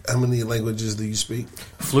many languages do you speak?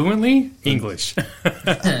 Fluently, English.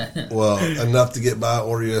 Well, enough to get by,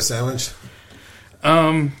 order you a sandwich.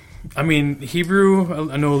 I mean,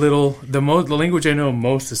 Hebrew, I know a little. The language I know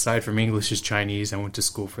most aside from English is Chinese. I went to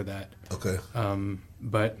school for that. Okay.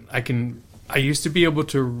 But I used to be able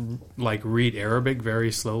to like read Arabic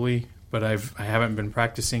very slowly, but I haven't been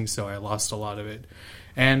practicing, so I lost a lot of it.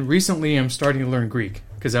 And recently I'm starting to learn Greek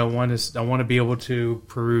because I want to be able to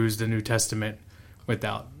peruse the New Testament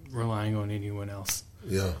without relying on anyone else.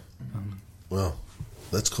 Yeah. Well,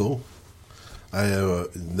 that's cool. I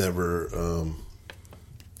have never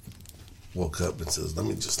woke up and says, "Let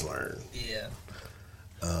me just learn." Yeah.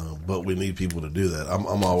 But we need people to do that.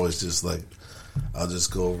 I'm always just like, I'll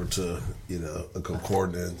just go over to a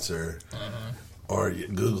concordance or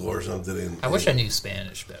Google or something. I wish I knew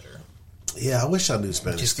Spanish better. Yeah, I wish I knew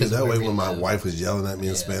Spanish too. That way, when my wife was yelling at me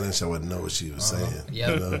in Spanish, I would know what she was saying.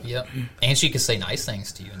 Yep. And she could say nice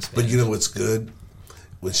things to you in Spanish. But you know what's good?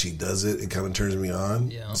 When she does it, it kind of turns me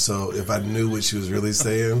on. Yeah. So if I knew what she was really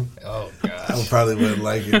saying, I probably wouldn't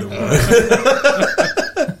like it anymore.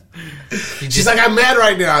 She's like, "I'm mad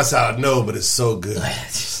right now." I said, "No, but it's so good."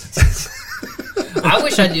 I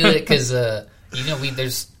wish I knew it because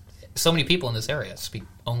there's so many people in this area speak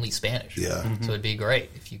only Spanish. Yeah. So it'd be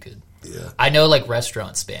great if you could. Yeah. I know like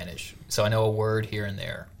restaurant Spanish, so I know a word here and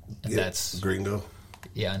there. And that's gringo.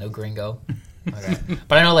 Yeah, I know gringo. Okay.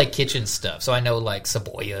 But I know like kitchen stuff. So I know like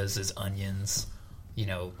cebollas is onions,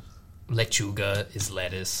 lechuga is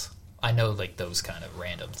lettuce. I know like those kind of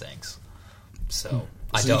random things. So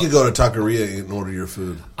you could go to Taqueria and order your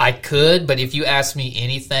food. I could, but if you ask me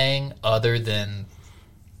anything other than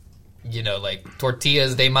like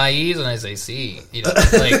tortillas de maíz, and I say sí,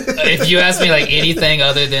 like if you ask me like anything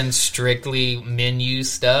other than strictly menu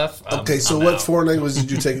stuff. Okay, so what foreign language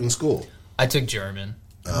did you take in school? I took German.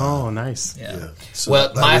 Oh, nice. Yeah. So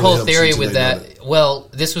well, my really whole theory with that. Well,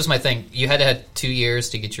 this was my thing. You had to have 2 years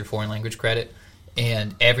to get your foreign language credit.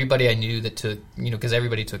 And everybody I knew that took, because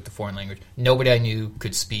everybody took the foreign language, nobody I knew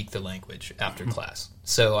could speak the language after class.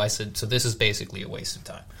 So I said, so this is basically a waste of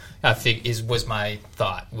time. Was my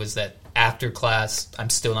thought, was that after class,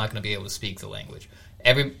 I'm still not going to be able to speak the language.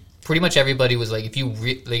 Pretty much everybody was like, if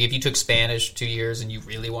you took Spanish 2 years and you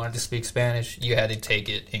really wanted to speak Spanish, you had to take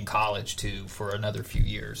it in college too for another few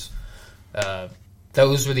years.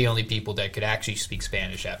 Those were the only people that could actually speak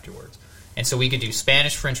Spanish afterwards. And so we could do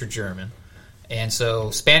Spanish, French, or German. And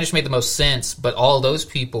so Spanish made the most sense, but all those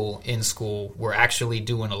people in school were actually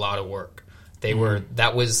doing a lot of work.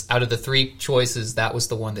 That was, out of the three choices, that was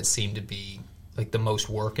the one that seemed to be like the most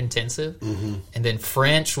work intensive. Mm-hmm. And then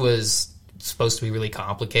French was supposed to be really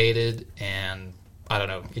complicated, and I don't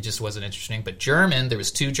know, it just wasn't interesting. But German, there was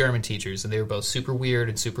 2 German teachers, and they were both super weird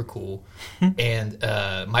and super cool. And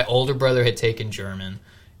my older brother had taken German,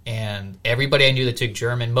 and everybody I knew that took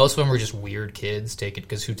German, most of them were just weird kids taking,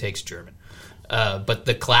 because who takes German? But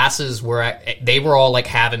the classes they were all like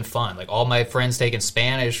having fun. Like all my friends taking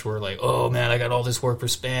Spanish were like, "Oh man, I got all this work for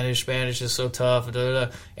Spanish. Spanish is so tough." Da, da,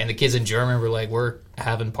 da. And the kids in German were like, "We're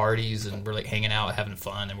having parties and we're like hanging out, having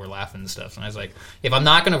fun, and we're laughing and stuff." And I was like, if I'm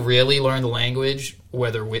not going to really learn the language,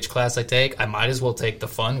 which class I take, I might as well take the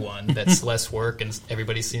fun one that's less work and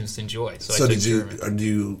everybody seems to enjoy. So I took German. Did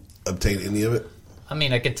you obtain any of it? I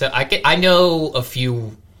mean, I know a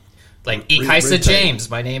few. Like, ich heiße James.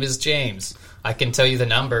 My name is James. I can tell you the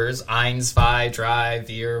numbers. 1, 2, 3,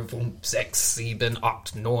 4, 5, 6, 7,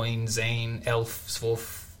 8, 9, 10, 11,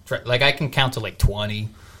 12. Like, I can count to like 20.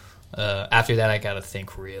 After that, I got to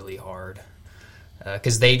think really hard.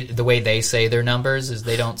 Because the way they say their numbers is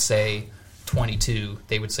they don't say 22.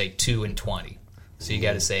 They would say 2 and 20. So you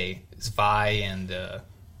got to say zwei and, how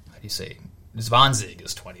do you say? Zwanzig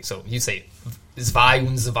is 20. So you say zwei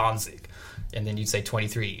und zwanzig. And then you'd say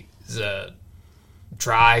 23.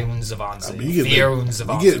 Drei und zwanzig. Vier und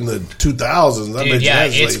zwanzig. You get in the 2000s. Dude, yeah,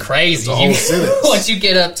 it's crazy. Once you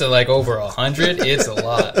get up to like over 100, it's a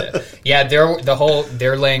lot. Yeah,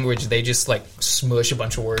 their language, they just like smush a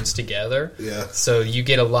bunch of words together. Yeah. So you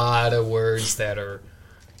get a lot of words that are,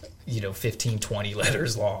 15, 20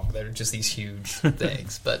 letters long. That are just these huge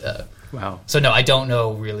things. But wow. So no, I don't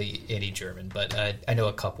know really any German, but I know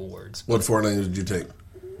a couple words. What foreign language did you take?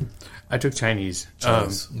 I took Chinese.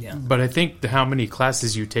 Yeah. But I think how many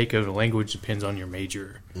classes you take of a language depends on your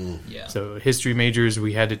major. Yeah. So history majors,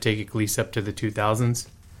 we had to take at least up to the 2000s.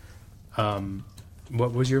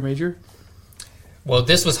 What was your major? Well,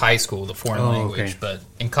 this was high school, the foreign language, okay. but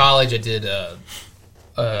in college I did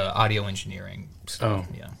audio engineering. So,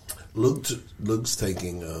 yeah. Luke's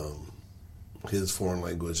taking his foreign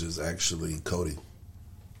language is actually coding.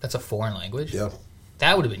 That's a foreign language? Yeah.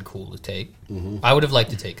 That would have been cool to take. Mm-hmm. I would have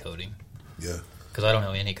liked to take coding. Yeah. Because I don't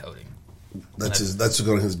know any coding. That's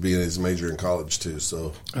going to be his major in college too.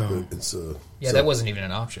 So it's that wasn't even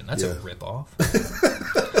an option. That's a rip off.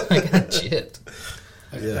 I got gypped.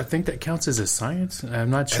 Yeah. I think that counts as a science. I'm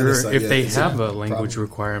not sure if they have a language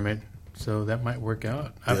requirement, so that might work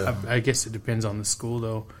out. Yeah. I guess it depends on the school,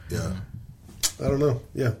 though. Yeah, I don't know.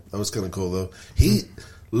 Yeah, that was kind of cool though.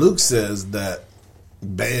 Luke says that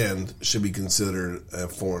band should be considered a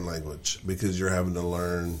foreign language because you're having to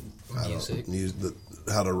learn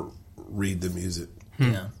how to read the music.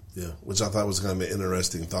 Yeah, which I thought was kind of an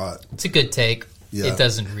interesting thought. It's a good take. Yeah. It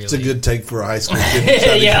doesn't really. It's a good take for a high school kid.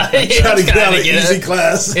 Trying to get out of easy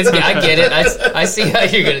class. I get it. I see how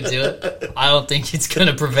you're going to do it. I don't think it's going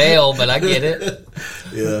to prevail, but I get it.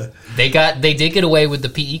 Yeah. They did get away with the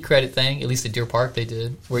PE credit thing. At least at Deer Park, they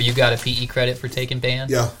did, where you got a PE credit for taking band.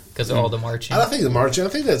 Yeah. Because of all the marching. I don't think the marching. I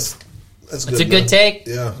think that's good. It's a good take.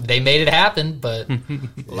 Yeah. They made it happen, but a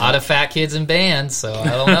lot of fat kids in bands, so I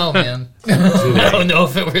don't know, man. Dude, I don't know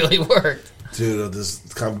if it really worked. Dude,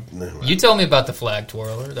 you told me about the flag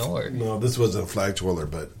twirler. Don't worry. No, this wasn't a flag twirler,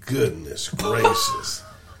 but goodness gracious.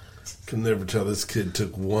 Can never tell this kid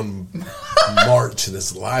took one march in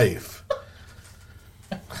his life.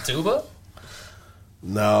 Tuba?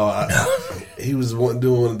 No, he was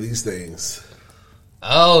doing one of these things.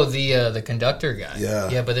 Oh, the conductor guy. Yeah.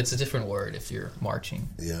 Yeah, but it's a different word if you're marching.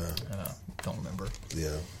 Yeah. Don't remember.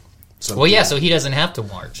 Yeah. So he doesn't have to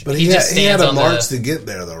march. But he had a march to get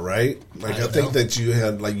there, though, right? Like, I think that you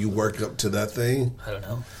had, like, you work up to that thing. I don't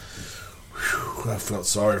know. Whew, I felt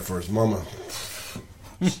sorry for his mama.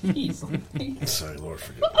 Sorry, Lord,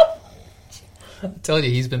 forgive me. I'm telling you,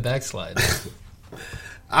 he's been backsliding.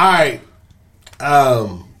 All right.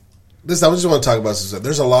 I just want to talk about some stuff.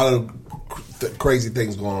 There's a lot of crazy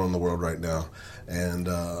things going on in the world right now, and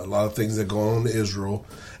a lot of things that go on in Israel.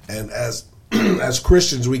 And as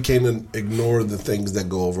Christians, we can't ignore the things that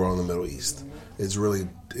go over on the Middle East. It's really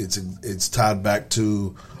it's tied back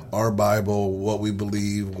to our Bible, what we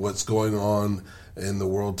believe, what's going on in the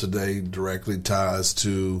world today. Directly ties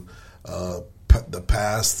to the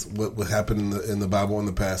past, what happened in the Bible in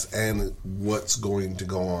the past, and what's going to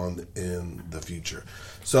go on in the future.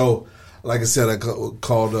 So, like I said, I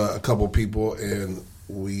called a couple people, and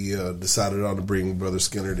we decided on to bring Brother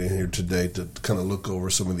Skinner in here today to kind of look over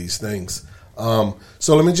some of these things.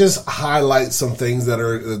 So let me just highlight some things that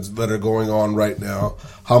are going on right now.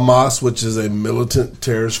 Hamas, which is a militant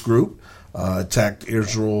terrorist group, attacked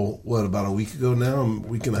Israel, about a week ago now, a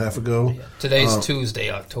week and a half ago? Yeah. Today's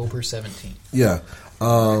Tuesday, October 17th. Yeah.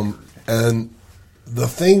 And the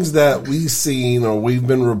things that we've seen or we've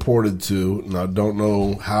been reported to, and I don't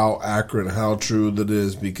know how accurate and how true that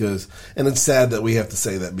is and it's sad that we have to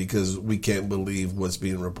say that because we can't believe what's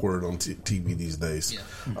being reported on TV these days.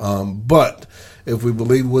 Yeah. But if we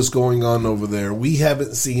believe what's going on over there, we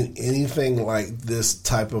haven't seen anything like this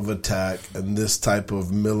type of attack and this type of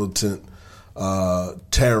militant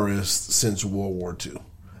terrorist since World War II.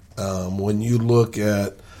 When you look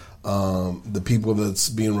at the people that's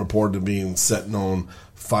being reported being set on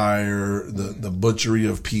fire, the butchery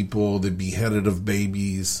of people, the beheaded of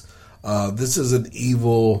babies. This is an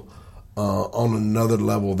evil on another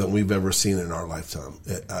level than we've ever seen in our lifetime.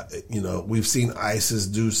 We've seen ISIS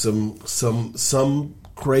do some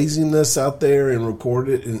craziness out there and record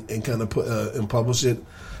it and kind of put and publish it,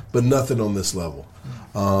 but nothing on this level.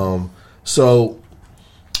 So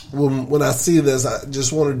when I see this, I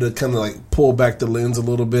just wanted to kind of like pull back the lens a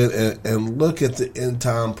little bit and look at the end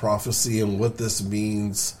time prophecy and what this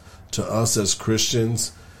means to us as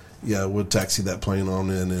Christians. Yeah, we'll taxi that plane on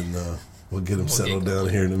in and we'll get him settled down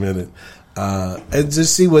here in a minute. And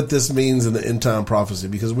just see what this means in the end time prophecy,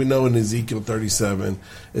 because we know in Ezekiel 37,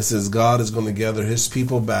 it says God is going to gather his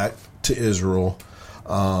people back to Israel.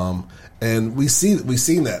 And we've seen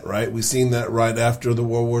that, right? We've seen that right after the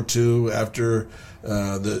World War II, after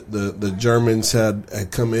the Germans had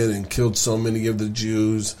come in and killed so many of the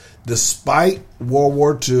Jews. Despite World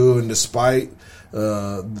War II and despite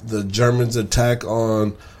the Germans' attack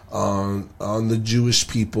on the Jewish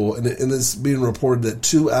people, and it's being reported that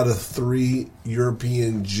 2 out of 3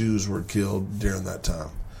 European Jews were killed during that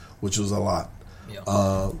time, which was a lot.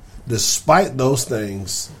 Yeah. Despite those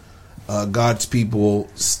things, God's people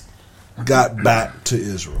got back to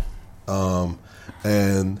Israel,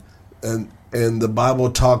 and the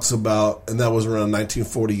Bible talks about, and that was around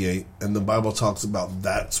 1948, and the Bible talks about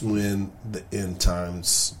that's when the end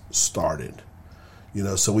times started.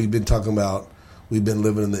 So we've been living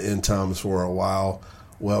in the end times for a while.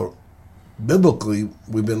 Well, biblically,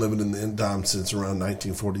 we've been living in the end times since around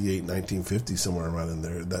 1948, 1950, somewhere around in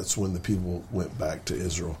there. That's when the people went back to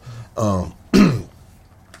Israel.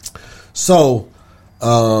 So,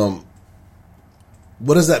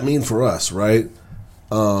 what does that mean for us, right?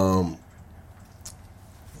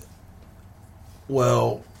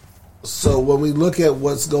 Well, so when we look at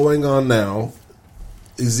what's going on now,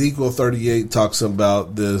 Ezekiel 38 talks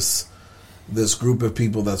about this group of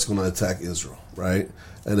people that's going to attack Israel, right?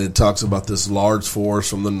 And it talks about this large force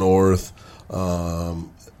from the north,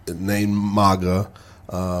 named MAGA,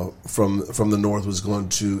 from the north, was going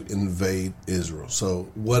to invade Israel. So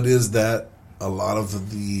what is that? A lot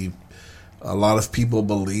of people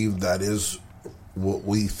believe that is what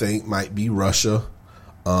we think might be Russia.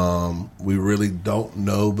 We really don't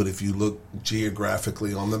know, but if you look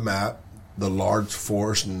geographically on the map, the large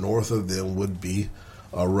force north of them would be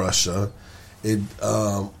Russia.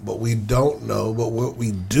 But we don't know. But what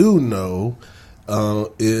we do know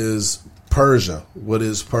is Persia. What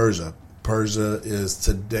is Persia? Persia is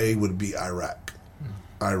today would be Iraq.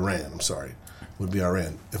 Iran, I'm sorry, would be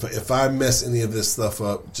Iran. If I mess any of this stuff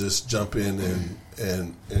up, just jump in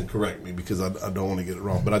and correct me, because I don't want to get it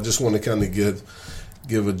wrong. But I just want to kind of give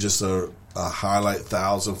just a highlight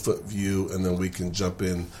 1,000-foot view, and then we can jump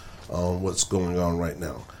in on what's going on right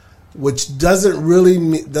now, which doesn't really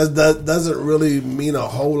mean a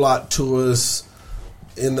whole lot to us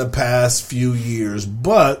in the past few years.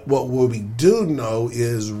 But what we do know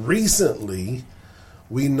is recently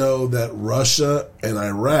we know that Russia and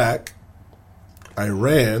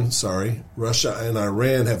Russia and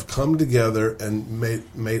Iran have come together and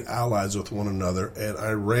made allies with one another, and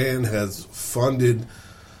Iran has funded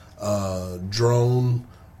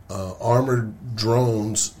armored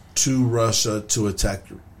drones to Russia to attack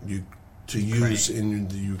use in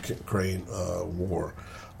the Ukraine war.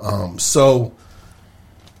 So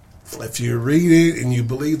if you read it and you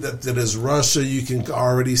believe that it is Russia, you can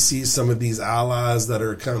already see some of these allies that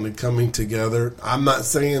are kind of coming together. I'm not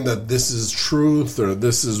saying that this is truth or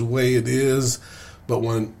this is the way it is, but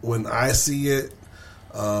when I see it,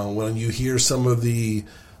 when you hear some of the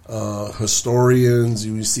historians,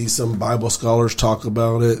 you see some Bible scholars talk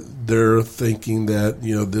about it, they're thinking that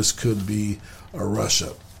this could be a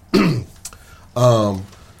Russia.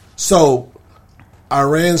 So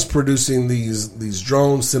Iran's producing these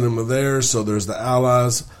drones, sending them there, so there's the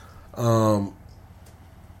allies. But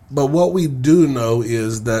what we do know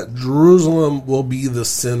is that Jerusalem will be the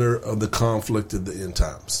center of the conflict at the end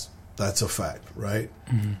times. That's a fact, right?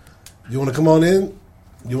 Mm-hmm. You want to come on in?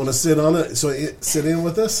 You want to sit on it? So sit in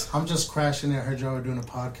with us? I'm just crashing it. I heard y'all were doing a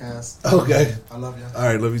podcast. Okay. I love you. All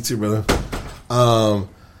right, love you too, brother.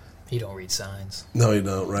 He don't read signs. No, he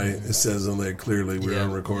don't, right? It says on there clearly we're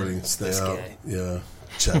on recording. Stay this out. Guy. Yeah.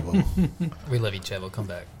 Chevo. We love you, Chevo. Come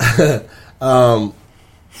back.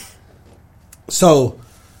 So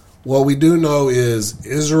what we do know is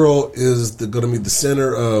Israel is going to be the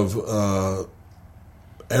center of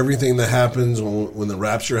everything that happens when the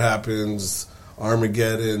rapture happens,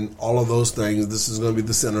 Armageddon, all of those things. This is going to be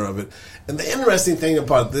the center of it. And the interesting thing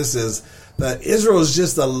about this is that Israel is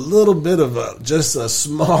just a little bit of just a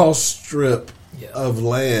small strip of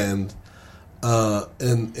land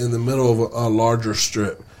in the middle of a larger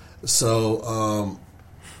strip. So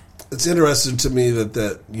it's interesting to me that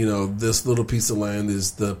this little piece of land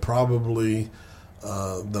is probably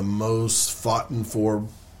the most fought for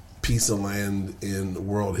piece of land in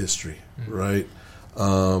world history, right?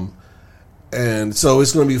 And so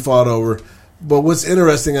it's going to be fought over. But what's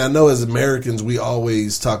interesting, I know as Americans, we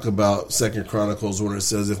always talk about 2 Chronicles when it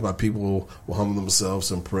says, if my people will humble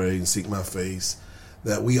themselves and pray and seek my face,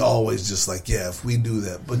 that we always just like, yeah, if we do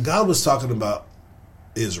that. But God was talking about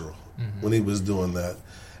Israel when he was doing that.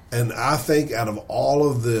 And I think out of all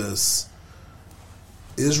of this,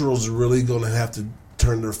 Israel's really going to have to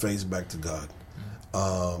turn their face back to God.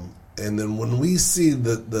 And then when we see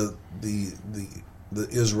the the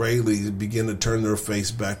Israelis begin to turn their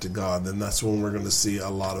face back to God, then that's when we're going to see a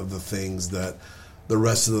lot of the things that the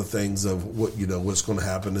rest of the things of what what's going to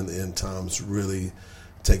happen in the end times really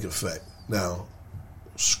take effect. Now,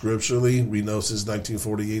 scripturally, we know since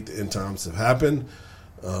 1948 the end times have happened.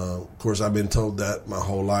 Of course, I've been told that my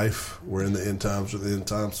whole life. We're in the end times. With the end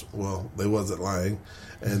times, well, they wasn't lying,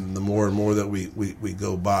 and the more and more that we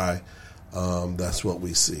go by, that's what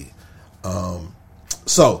we see.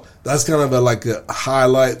 So that's kind of a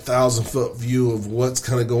highlight 1,000-foot view of what's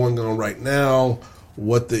kind of going on right now,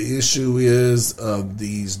 what the issue is of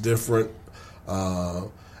these different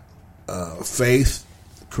faith,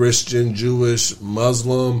 Christian, Jewish,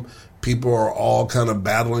 Muslim. People are all kind of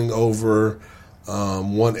battling over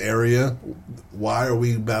one area. Why are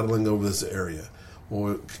we battling over this area? Well,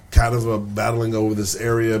 we're kind of battling over this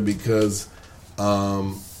area because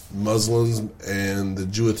Muslims and the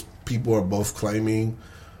Jewish people are both claiming,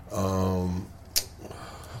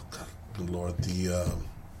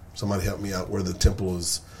 somebody help me out, where the temple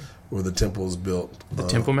is built. The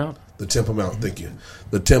Temple Mount? The Temple Mount, thank you.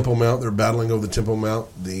 The Temple Mount, they're battling over the Temple Mount.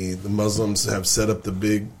 The Muslims have set up the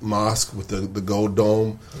big mosque with the gold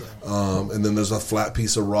dome. And then there's a flat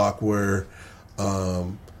piece of rock where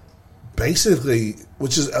basically,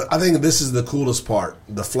 which is, I think this is the coolest part.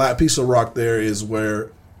 The flat piece of rock there is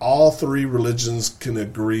where all three religions can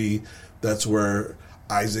agree that's where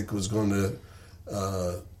Isaac was going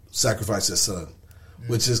to sacrifice his son,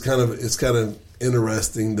 which is kind of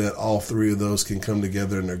interesting that all three of those can come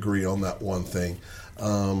together and agree on that one thing.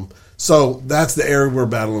 So that's the area we're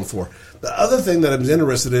battling for. The other thing that I'm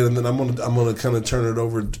interested in, and then I'm going to kind of turn it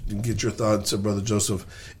over and get your thoughts, Brother Joseph,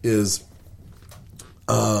 is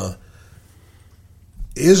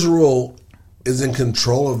Israel is in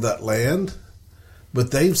control of that land.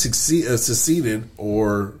 But they've seceded,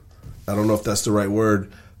 or I don't know if that's the right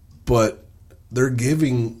word, but they're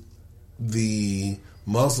giving the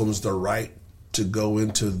Muslims the right to go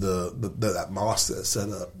into that mosque that's set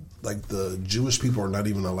up. Like, the Jewish people are not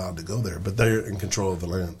even allowed to go there, but they're in control of the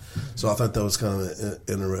land. So I thought that was kind of an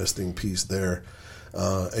interesting piece there.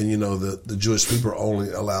 And the Jewish people are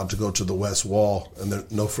only allowed to go to the West Wall, and they're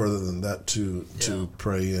no further than that to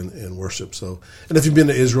pray and worship. So, and if you've been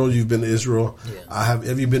to Israel, you've been to Israel. Yeah.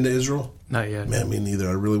 Have you been to Israel? Not yet. Man, me neither.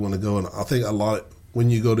 I really want to go, and I think when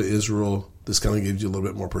you go to Israel, this kind of gives you a little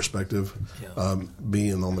bit more perspective,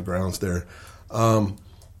 being on the grounds there.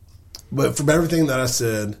 But from everything that I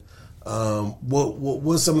said, what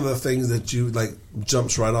was some of the things that you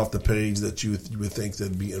jumps right off the page that you would think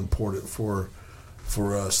that'd be important for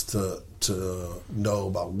us to know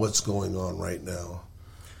about what's going on right now?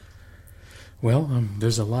 Well,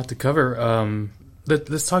 there's a lot to cover.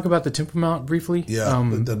 Let's talk about the Temple Mount briefly. Yeah,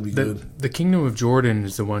 that'd be good. The Kingdom of Jordan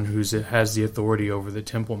is the one who has the authority over the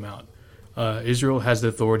Temple Mount. Israel has the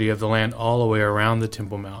authority of the land all the way around the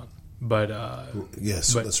Temple Mount. But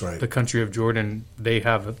that's right. The country of Jordan, they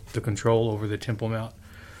have the control over the Temple Mount.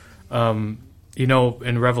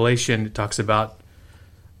 In Revelation, it talks about,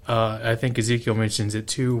 I think Ezekiel mentions it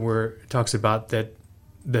too, where it talks about that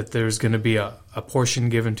there's going to be a portion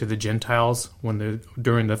given to the Gentiles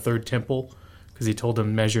during the third temple, because he told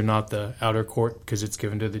them, measure not the outer court, because it's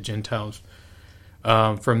given to the Gentiles.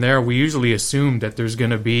 From there, we usually assume that there's going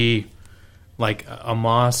to be like a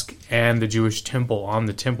mosque and the Jewish temple on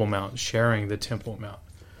the Temple Mount, sharing the Temple Mount.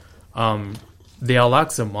 The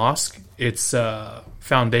Al-Aqsa Mosque, it's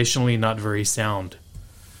foundationally not very sound.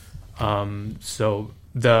 So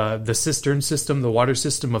the cistern system, the water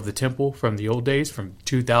system of the temple from the old days, from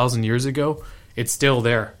 2,000 years ago, it's still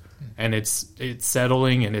there. And it's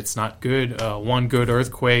settling, and it's not good. One good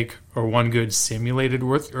earthquake or one good simulated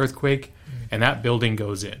earthquake, and that building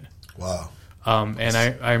goes in. Wow. And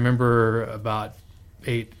I remember about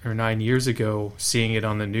 8 or 9 years ago seeing it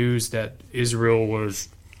on the news that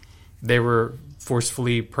they were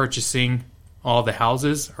forcefully purchasing all the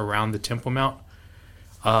houses around the Temple Mount.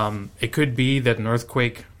 It could be that an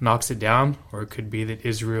earthquake knocks it down, or it could be that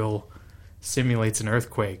Israel simulates an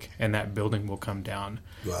earthquake and that building will come down.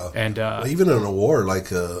 Wow. And even in a war,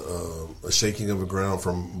 like a shaking of the ground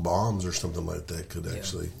from bombs or something like that could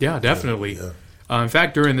actually... Yeah, definitely. Yeah. In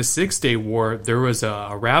fact, during the 6-Day War, there was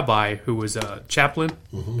a rabbi who was a chaplain.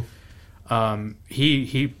 Mm-hmm.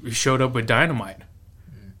 He showed up with dynamite,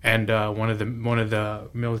 and one of the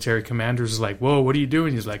military commanders was like, "Whoa, what are you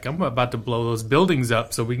doing?" He's like, "I'm about to blow those buildings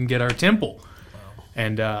up so we can get our temple." Wow.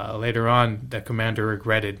 And later on, the commander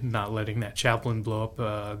regretted not letting that chaplain blow up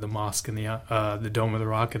the mosque and the Dome of the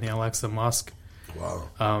Rock and the Al-Aqsa Mosque.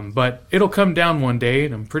 Wow. But it'll come down one day,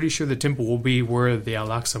 and I'm pretty sure the temple will be where the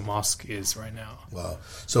Al-Aqsa Mosque is right now. Wow.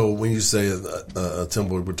 So when you say a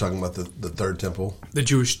temple, we're talking about the third temple? The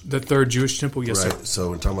third Jewish temple, yes, right. sir. So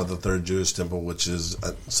we're talking about the third Jewish temple, which is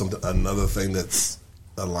another thing that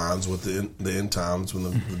aligns with the end times when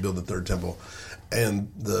they build the third temple.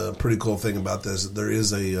 And the pretty cool thing about this, there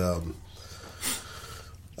is a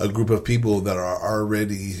group of people that are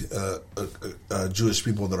already Jewish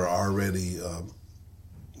people that are already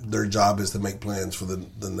their job is to make plans for the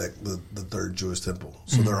third Jewish temple.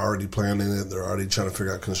 So they're already planning it. They're already trying to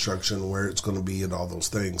figure out construction, where it's going to be, and all those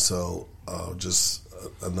things. So just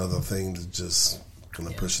another thing to just kind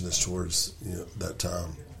of pushing us towards that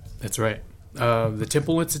time. That's right. The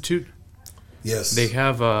Temple Institute. Yes, they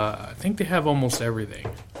have. I think they have almost everything.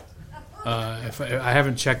 If I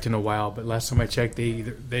haven't checked in a while, but last time I checked,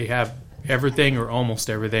 they have everything or almost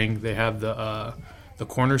everything. They have the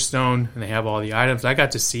cornerstone, and they have all the items. I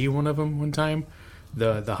got to see one of them one time,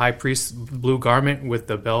 the high priest's blue garment with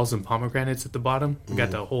the bells and pomegranates at the bottom. I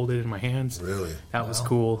got to hold it in my hands. Really, that was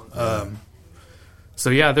cool.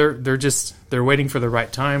 So yeah, they're waiting for the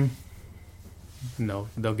right time.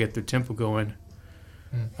 They'll get their temple going.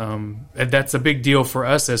 And that's a big deal for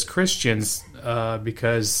us as Christians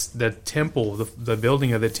because the temple, the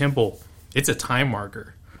building of the temple, it's a time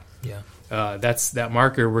marker. Yeah, that's that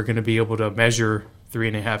marker we're going to be able to measure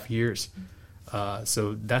 3.5 years.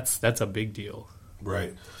 So that's a big deal,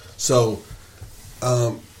 right? So,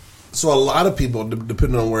 so a lot of people,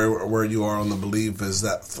 depending on where you are on the belief, is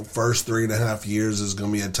that the first 3.5 years is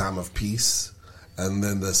going to be a time of peace. And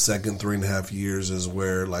then the second 3.5 years is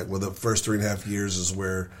where, the first 3.5 years is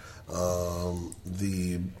where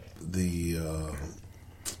the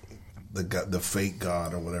fake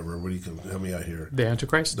god or whatever. What do you help me out here? The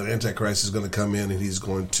Antichrist. The Antichrist is going to come in, and he's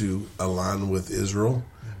going to align with Israel,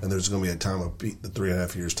 and there's going to be a time of the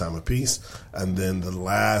 3.5 years time of peace, and then the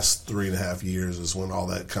last 3.5 years is when all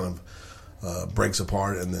that kind of breaks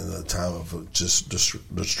apart, and then a time of just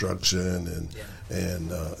destruction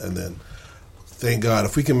and then. Thank God.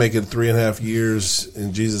 If we can make it 3.5 years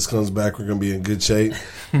and Jesus comes back, we're going to be in good shape.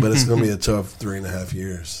 But it's going to be a tough 3.5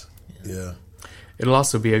 years. Yeah. It'll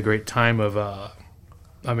also be a great time of,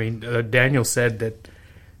 Daniel said that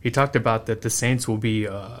he talked about that the saints will be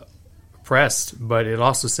oppressed, but it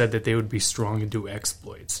also said that they would be strong and do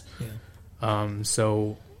exploits. Yeah.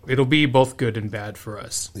 So it'll be both good and bad for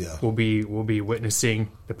us. Yeah. We'll be witnessing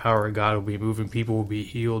the power of God. We'll be moving. People will be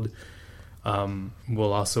healed.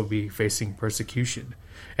 We'll also be facing persecution,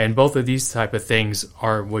 and both of these type of things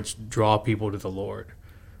are which draw people to the Lord.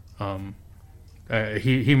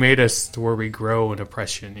 He made us to where we grow in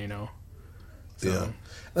oppression, So. Yeah,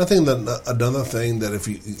 I think that another thing that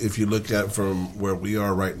if you look at from where we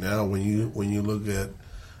are right now, when you look at,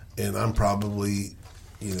 and I'm probably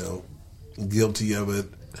guilty of it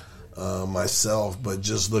myself, but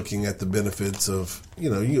just looking at the benefits of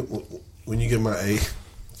when you get my age.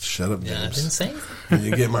 Shut up, James. Yeah, I didn't say anything. When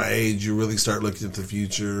you get my age, you really start looking at the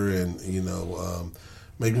future and,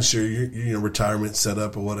 making sure your retirement set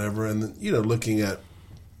up or whatever. And, looking at,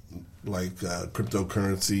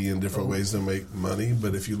 cryptocurrency and different ways to make money.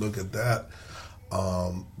 But if you look at that,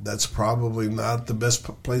 that's probably not the best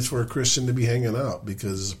place for a Christian to be hanging out,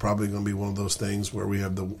 because it's probably going to be one of those things where we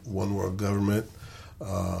have the one world government,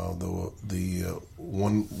 the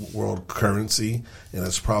one world currency, and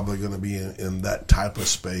it's probably going to be in that type of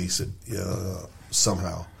space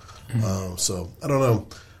somehow. Mm-hmm. So I don't know.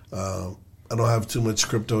 I don't have too much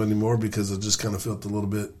crypto anymore because I just kind of felt a little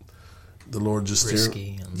bit. The Lord just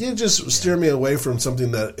steer me away from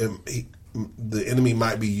something that the enemy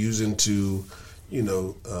might be using to,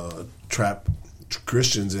 trap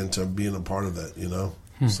Christians into being a part of that.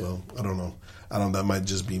 So I don't know. That might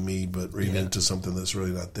just be me, but reading into something that's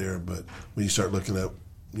really not there. But when you start looking at,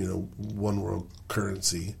 one world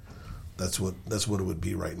currency, that's what it would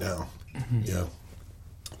be right now. Mm-hmm. Yeah.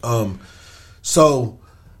 So,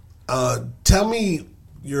 tell me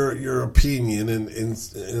your opinion,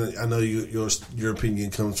 and I know your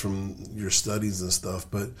opinion comes from your studies and stuff,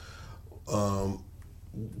 but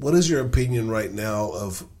what is your opinion right now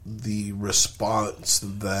of the response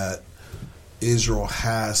that Israel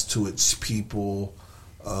has to its people,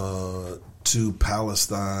 to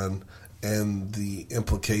Palestine, and the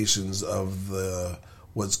implications of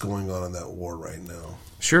what's going on in that war right now?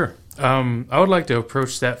 Sure. I would like to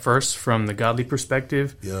approach that first from the godly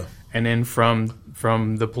perspective, and then from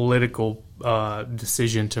the political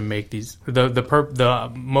decision to make these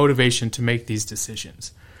the motivation to make these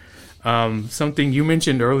decisions. Something you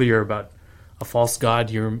mentioned earlier about a false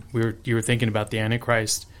god. You were thinking about the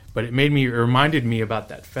Antichrist. but it reminded me about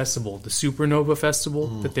that festival, the Supernova Festival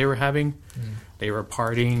that they were having. They were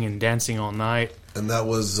partying and dancing all night. And that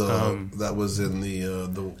was in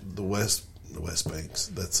the West Banks.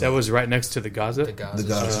 That was right next to the Gaza. The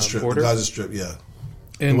Gaza Strip. Border. The Gaza Strip, yeah.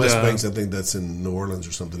 And, the West Banks, I think that's in New Orleans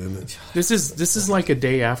or something, isn't it? This is like a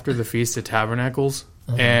day after the Feast of Tabernacles,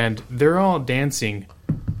 and they're all dancing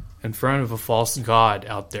in front of a false god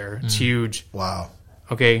out there. It's huge. Wow.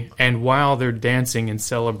 Okay, and while they're dancing and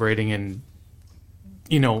celebrating and,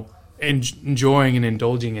 enjoying and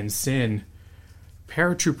indulging in sin,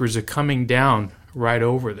 paratroopers are coming down right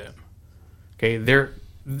over them. Okay,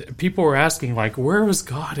 people were asking, like, where was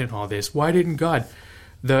God in all this? Why didn't God?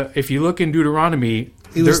 If you look in Deuteronomy,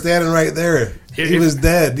 he was standing right there. He was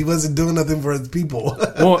dead. He wasn't doing nothing for his people.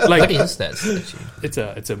 Well, like, what is that statue?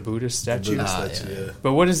 It's a Buddhist statue. Yeah.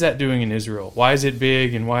 But what is that doing in Israel? Why is it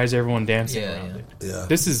big, and why is everyone dancing around it? Yeah.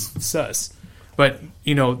 This is sus. But,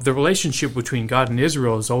 the relationship between God and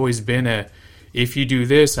Israel has always been if you do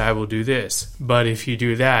this, I will do this. But if you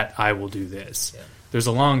do that, I will do this. Yeah. There's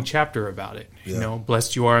a long chapter about it. Yeah.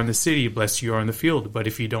 Blessed you are in the city, blessed you are in the field. But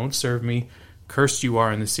if you don't serve me, cursed you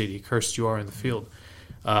are in the city, cursed you are in the field.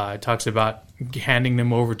 It talks about handing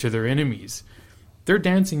them over to their enemies. They're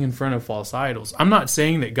dancing in front of false idols. I'm not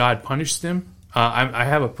saying that God punished them. I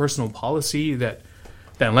have a personal policy that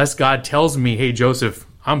unless God tells me, hey, Joseph,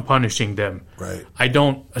 I'm punishing them, right, I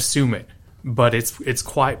don't assume it. But it's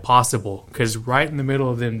quite possible, because right in the middle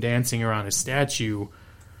of them dancing around a statue,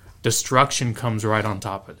 destruction comes right on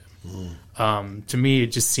top of them. To me,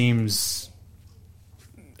 it just seems...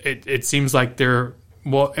 It seems like they're...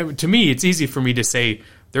 Well, to me, it's easy for me to say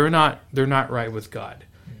they're not right with God,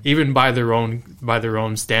 even by their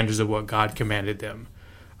own standards of what God commanded them.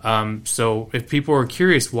 So if people are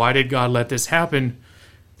curious, why did God let this happen?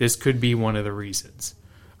 This could be one of the reasons.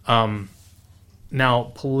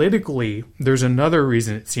 Now, politically, there's another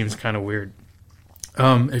reason it seems kind of weird.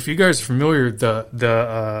 If you guys are familiar,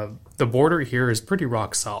 the border here is pretty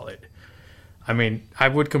rock solid. I mean, I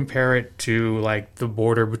would compare it to like the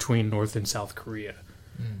border between North and South Korea.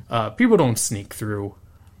 People don't sneak through.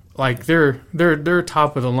 Like they're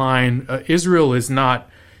top of the line. Israel is not.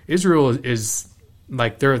 Israel is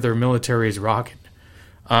like their military is rocking.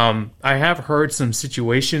 I have heard some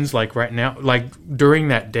situations like right now, like during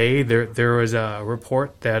that day, there was a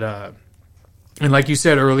report that, and like you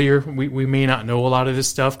said earlier, we may not know a lot of this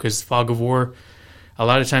stuff because fog of war. A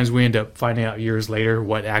lot of times we end up finding out years later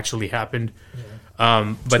what actually happened.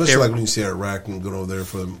 But especially like when you see Iraq and going over there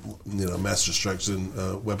for mass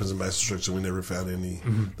destruction, weapons of mass destruction, we never found any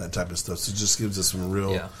that type of stuff. So it just gives us some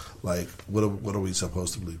real like what are we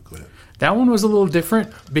supposed to believe? Go ahead. That one was a little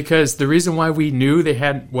different because the reason why we knew they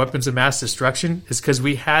had weapons of mass destruction is because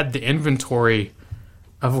we had the inventory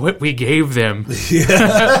of what we gave them,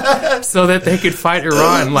 so that they could fight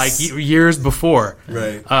Iran like years before.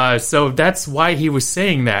 Right. So that's why he was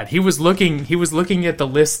saying that. He was looking at the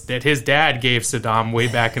list that his dad gave Saddam way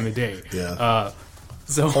back in the day. Yeah.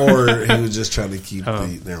 Or he was just trying to keep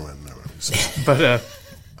the. Never mind. So.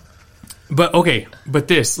 But okay. But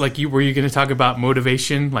this, like, were you going to talk about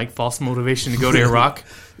motivation, like false motivation to go to Iraq?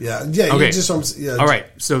 Yeah. Okay. Yeah. All right.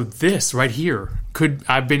 So this right here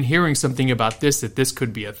I've been hearing something about this, that this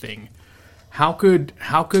could be a thing. How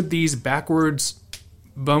could these backwards,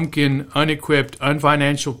 bumpkin, unequipped,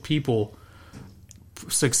 unfinancial people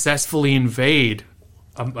successfully invade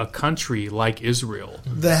a country like Israel?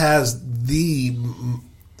 That has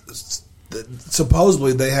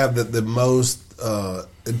supposedly they have the most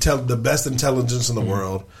the best intelligence in the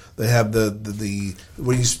world. They have the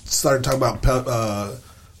when you start talking about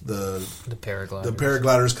the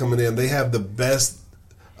paragliders coming in, they have the best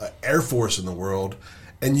air force in the world,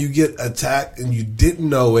 and you get attacked and you didn't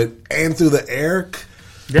know it, and through the air.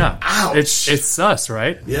 Yeah, ouch! It's sus,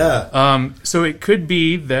 right? Yeah. So it could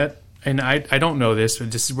be that, and I don't know this, but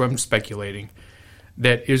this is where I'm speculating,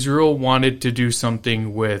 that Israel wanted to do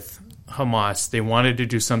something with Hamas. They wanted to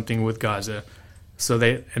do something with Gaza. So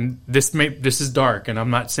this is dark, and I'm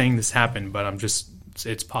not saying this happened, but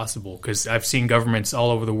it's possible because I've seen governments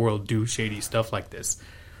all over the world do shady stuff like this.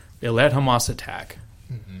 They let Hamas attack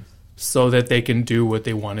so that they can do what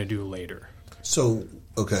they want to do later. So,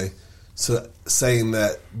 okay. So saying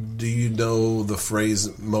that, do you know the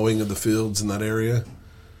phrase mowing of the fields in that area?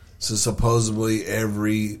 So supposedly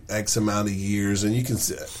every X amount of years, and you can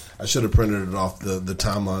see, I should have printed it off the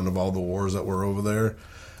timeline of all the wars that were over there.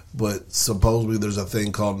 But supposedly there's a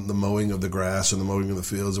thing called the mowing of the grass or the mowing of the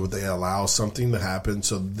fields, where they allow something to happen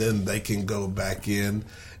so then they can go back in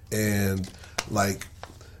and like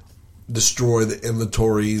destroy the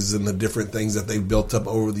inventories and the different things that they've built up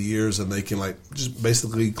over the years, and they can like just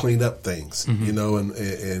basically clean up things, you know,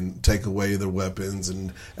 and take away their weapons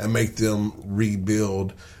and make them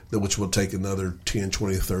rebuild, which will take another 10,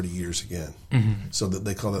 20, 30 years again. So that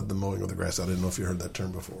they call that the mowing of the grass. I didn't know if you heard that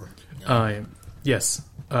term before. Yes,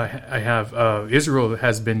 I have. Israel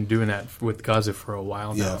has been doing that with Gaza for a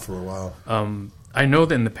while now. Yeah, for a while. I know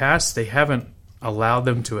that in the past they haven't allowed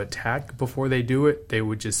them to attack before they do it. They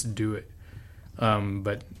would just do it.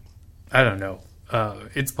 But I don't know.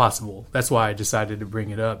 It's possible. That's why I decided to bring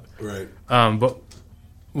it up. Right. But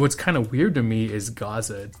what's kind of weird to me is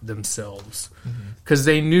Gaza themselves. Because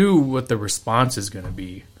they knew what the response is going to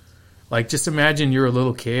be. Like, just imagine you're a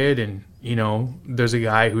little kid and, you know, there's a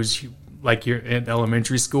guy who's like you're in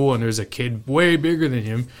elementary school and there's a kid way bigger than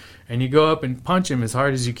him. And you go up and punch him as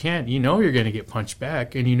hard as you can. You know you're going to get punched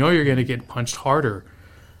back. And you know you're going to get punched harder.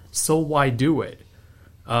 So why do it?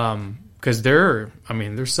 Because they're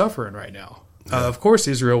suffering right now. Of course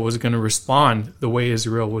Israel was going to respond the way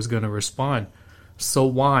Israel was going to respond. So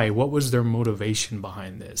why? What was their motivation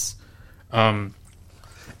behind this? And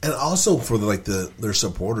also for their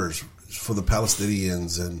supporters, for the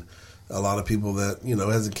Palestinians, and a lot of people that, you know,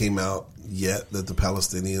 hasn't came out yet that the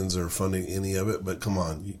Palestinians are funding any of it. But come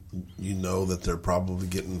on, you know that they're probably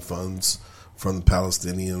getting funds from the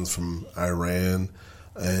Palestinians, from Iran,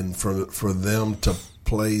 and for them to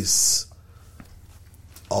place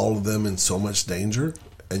all of them in so much danger,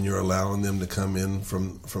 and you're allowing them to come in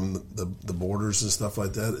from the borders and stuff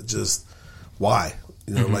like that. It just, why?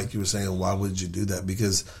 You know, like you were saying, why would you do that?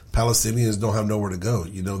 Because Palestinians don't have nowhere to go.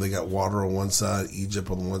 You know, they got water on one side, Egypt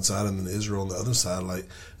on one side, and then Israel on the other side. Like,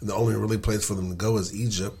 the only really place for them to go is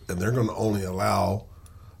Egypt, and they're going to only allow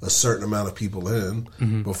a certain amount of people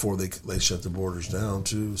in before they shut the borders down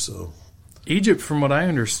too. So, Egypt, from what I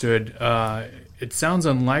understood, it sounds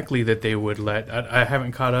unlikely that they would let. I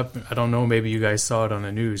haven't caught up. I don't know. Maybe you guys saw it on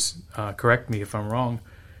the news. Correct me if I'm wrong.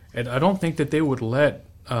 And I don't think that they would let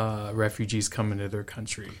refugees come into their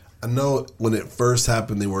country. I know when it first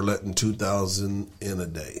happened, they were letting 2,000 in a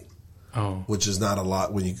day, which is not a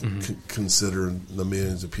lot when you consider the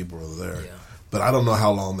millions of people are there. Yeah. But I don't know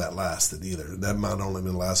how long that lasted either. That might have only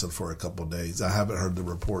been lasted for a couple of days. I haven't heard the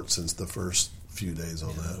report since the first few days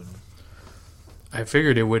on that. I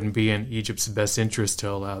figured it wouldn't be in Egypt's best interest to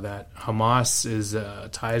allow that. Hamas is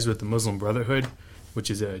ties with the Muslim Brotherhood, which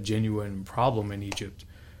is a genuine problem in Egypt.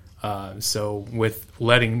 So with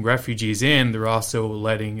letting refugees in, they're also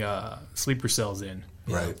letting sleeper cells in,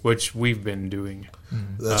 right? Which we've been doing.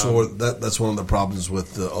 That's one of the problems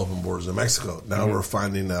with the open borders in Mexico. Now we're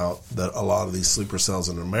finding out that a lot of these sleeper cells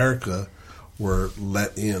in America were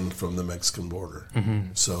let in from the Mexican border.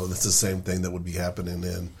 So that's the same thing that would be happening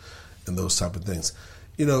in those type of things.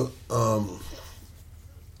 You know,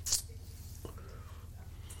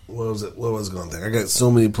 what was I going to think? I got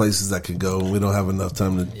so many places I could go, and we don't have enough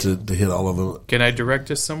time to hit all of them. Can I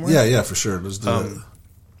direct us somewhere? Yeah, for sure. Let's do it.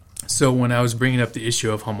 So when I was bringing up the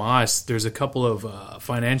issue of Hamas, there's a couple of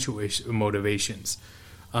financial motivations.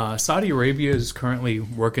 Saudi Arabia is currently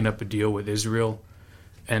working up a deal with Israel,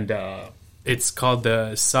 and it's called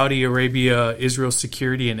the Saudi Arabia-Israel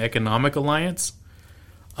Security and Economic Alliance.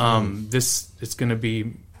 It's going to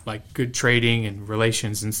be like good trading and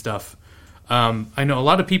relations and stuff. I know a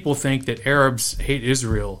lot of people think that Arabs hate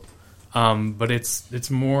Israel, but it's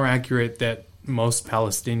more accurate that most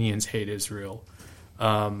Palestinians hate Israel.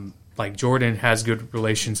 Like Jordan has good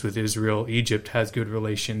relations with Israel, Egypt has good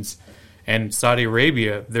relations, and Saudi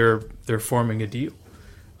Arabia, they're forming a deal.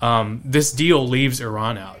 This deal leaves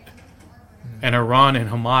Iran out, and Iran and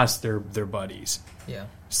Hamas, they're buddies. Yeah.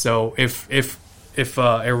 So if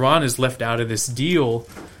Iran is left out of this deal,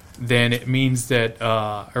 then it means that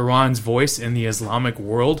Iran's voice in the Islamic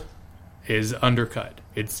world is undercut.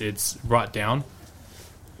 It's brought down.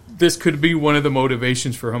 This could be one of the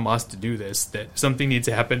motivations for Hamas to do this, that something needs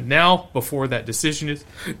to happen now before that decision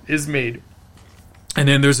is made. And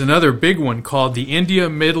then there's another big one called the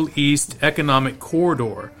India-Middle East Economic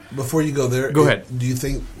Corridor. Before you go there, go ahead. Do you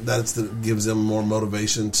think gives them more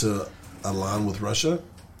motivation to align with Russia?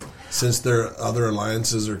 Since their other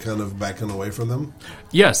alliances are kind of backing away from them?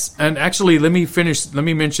 Yes. And actually, let me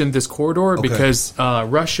mention this corridor because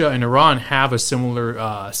Russia and Iran have a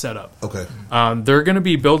similar setup. Okay. They're going to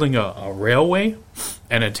be building a railway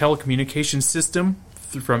and a telecommunications system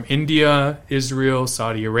from India, Israel,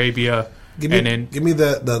 Saudi Arabia. Give me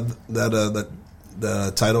that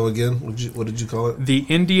title again. What did you call it? The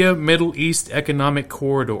India-Middle East Economic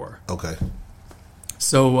Corridor. Okay.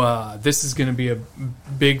 So this is going to be a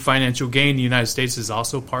big financial gain. The United States is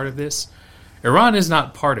also part of this. Iran is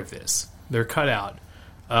not part of this. They're cut out.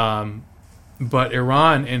 But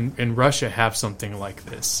Iran and Russia have something like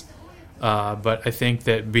this. But I think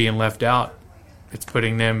that being left out, it's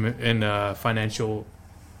putting them in a financial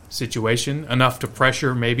situation enough to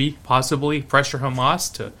possibly pressure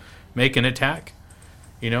Hamas to make an attack.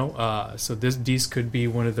 So these could be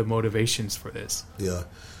one of the motivations for this. Yeah.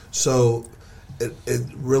 So it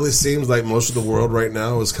really seems like most of the world right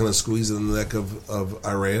now is kind of squeezing the neck of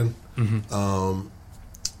Iran. Mm-hmm.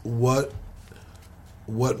 What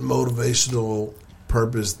motivational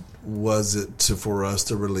purpose was it for us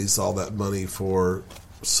to release all that money for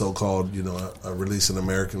so-called, releasing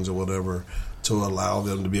Americans or whatever, to allow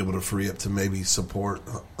them to be able to free up to maybe support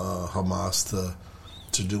Hamas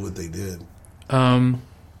to do what they did?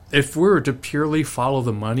 If we were to purely follow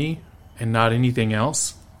the money and not anything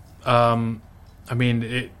else, to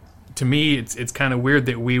me, it's kind of weird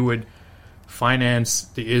that we would finance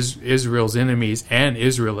Israel's enemies and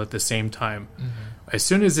Israel at the same time. Mm-hmm. As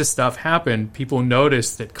soon as this stuff happened, people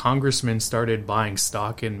noticed that congressmen started buying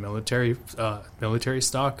stock in military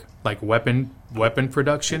stock, like weapon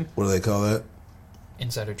production. What do they call that?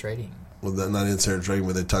 Insider trading. Well, not insider trading,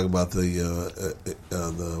 but they talk about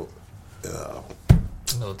the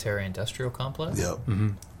military-industrial complex. Yep,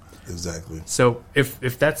 mm-hmm. Exactly. So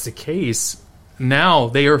if that's the case, now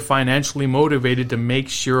they are financially motivated to make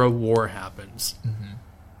sure a war happens. Mm-hmm.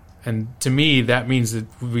 And to me, that means that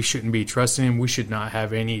we shouldn't be trusting him. We should not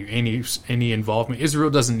have any involvement.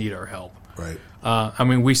 Israel doesn't need our help. Right.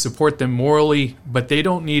 We support them morally, but they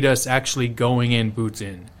don't need us actually going in boots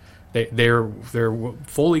in. They're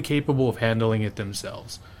fully capable of handling it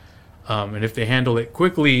themselves. And if they handle it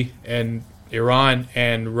quickly, and Iran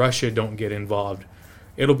and Russia don't get involved,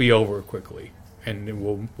 it'll be over quickly,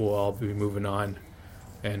 and we'll all be moving on.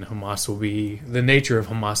 And the nature of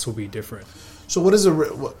Hamas will be different. So what is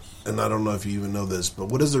and I don't know if you even know this, but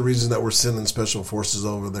what is the reason that we're sending special forces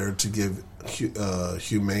over there to give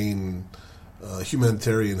humanitarian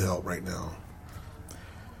help right now?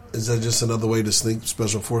 Is that just another way to sneak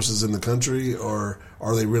special forces in the country, or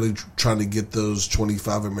are they really trying to get those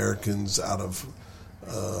 25 Americans out of,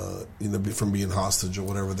 from being hostage or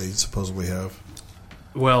whatever they supposedly have?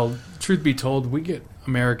 Well, truth be told, we get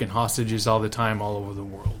American hostages all the time all over the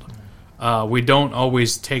world. We don't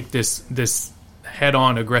always take this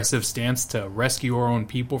head-on aggressive stance to rescue our own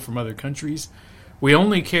people from other countries. We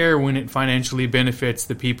only care when it financially benefits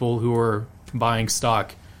the people who are buying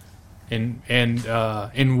stock in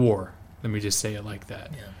war. Let me just say it like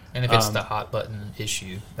that. Yeah. And if it's the hot button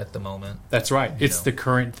issue at the moment. That's right. It's the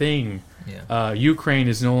current thing. Yeah. Ukraine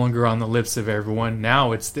is no longer on the lips of everyone.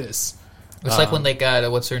 Now it's this. It's like when they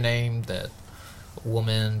got, what's her name, that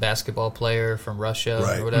woman basketball player from Russia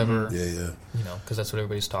or whatever. Mm-hmm. Yeah. Because that's what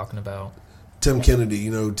everybody's talking about. Tim Kennedy,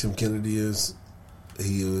 you know who Tim Kennedy is?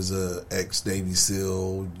 He was a ex-Navy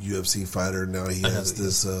SEAL, UFC fighter. Now he has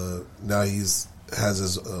this. Now has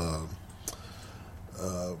his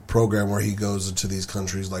program where he goes into these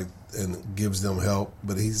countries and gives them help.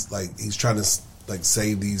 But he's trying to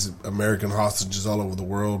save these American hostages all over the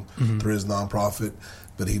world through his nonprofit.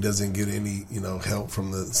 But he doesn't get any help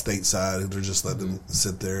from the state side. They're just letting him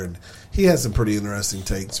sit there. And he has some pretty interesting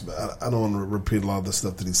takes. But I don't want to repeat a lot of the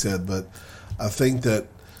stuff that he said. But I think that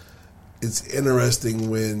it's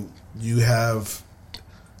interesting when you have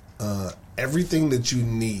everything that you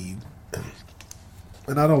need.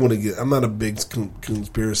 And I don't want to I'm not a big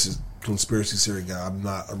conspiracy theory guy.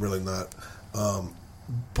 I'm really not.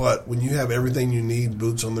 But when you have everything you need,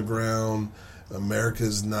 boots on the ground,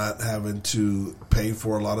 America's not having to pay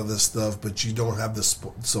for a lot of this stuff, but you don't have the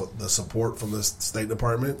support from the State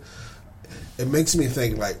Department. It makes me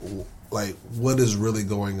think like what is really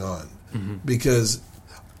going on? Mm-hmm. Because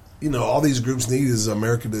all these groups need is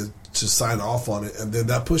America to sign off on it, and then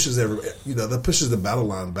that pushes the battle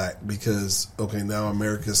line back because now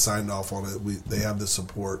America's signed off on it. They have the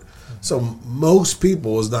support, so most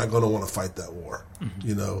people is not going to want to fight that war.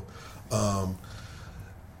 Mm-hmm.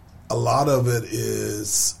 A lot of it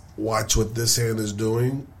is watch what this hand is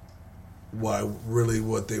doing. Why really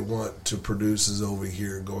what they want to produce is over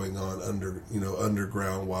here going on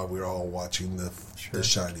underground while we're all watching the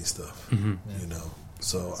shiny stuff. Mm-hmm.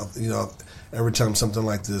 So every time something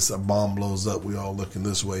like this, a bomb blows up, we all looking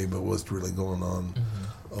this way, but what's really going on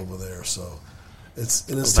over there? So it's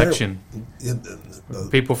election.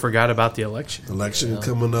 People forgot about the election.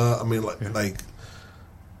 Coming up. I mean,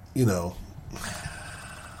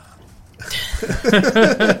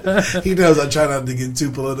 he knows I try not to get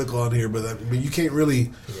too political on here, but you can't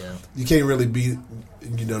really be,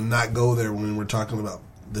 not go there when we're talking about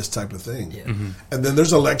this type of thing. Yeah. Mm-hmm. And then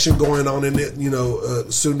there's election going on in it,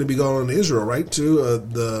 soon to be going on in Israel, right? Too,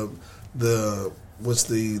 the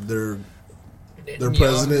their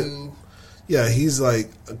president? Yeah, he's like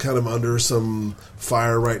kind of under some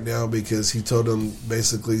fire right now because he told them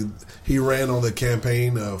basically he ran on the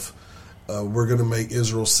campaign of we're going to make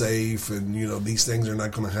Israel safe, and these things are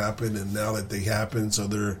not going to happen, and now that they happen, so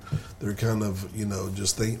they're kind of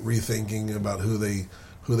just rethinking about who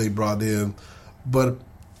they brought in. But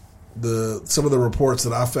some of the reports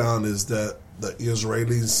that I found is that the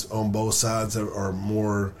Israelis on both sides are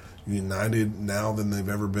more united now than they've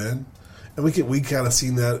ever been, and we kind of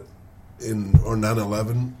seen that on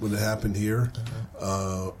 9/11 when it happened here.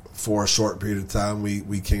 For a short period of time,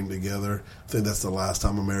 we came together. I think that's the last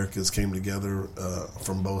time Americans came together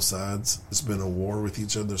from both sides. It's been a war with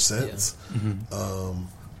each other since. Yeah.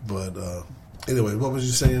 But anyway, what was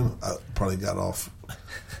you saying? I probably got off.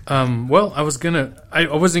 Well, I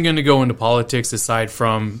wasn't gonna go into politics aside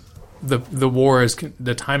from the war is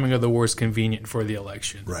the timing of the war is convenient for the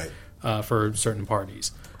election, right? For certain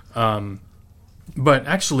parties. But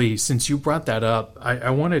actually, since you brought that up, I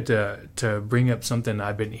wanted to bring up something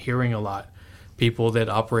I've been hearing a lot. People that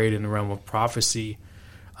operate in the realm of prophecy,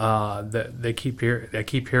 that they keep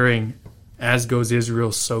hearing, as goes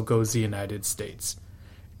Israel, so goes the United States.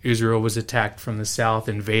 Israel was attacked from the south,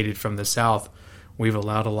 invaded from the south. We've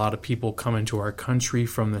allowed a lot of people come into our country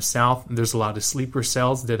from the south. There's a lot of sleeper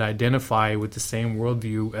cells that identify with the same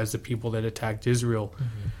worldview as the people that attacked Israel.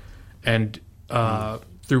 And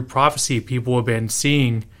through prophecy, people have been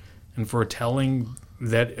seeing and foretelling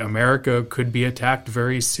that America could be attacked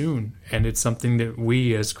very soon. And it's something that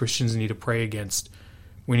we as Christians need to pray against.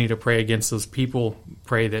 We need to pray against those people,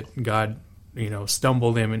 pray that God,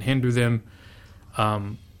 stumble them and hinder them.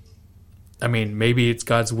 Maybe it's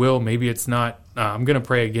God's will, maybe it's not. I'm going to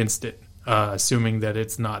pray against it, assuming that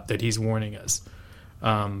it's not, that he's warning us.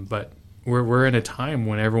 But we're in a time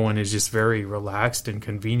when everyone is just very relaxed and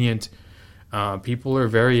convenient. People are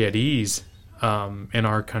very at ease in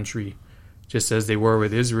our country, just as they were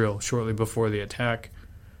with Israel shortly before the attack.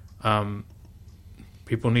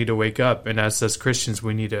 People need to wake up, and as Christians,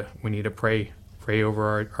 we need to pray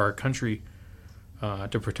over our country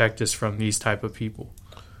to protect us from these type of people.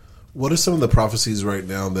 What are some of the prophecies right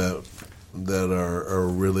now that are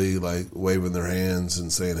really like waving their hands and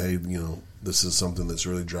saying, "Hey, this is something that's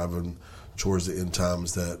really driving towards the end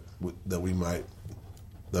times that we might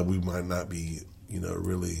not be,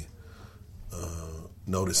 really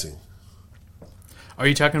noticing"? Are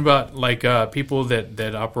you talking about like people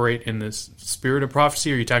that operate in this spirit of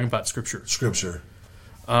prophecy, or are you talking about Scripture? Scripture.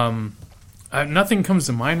 Nothing comes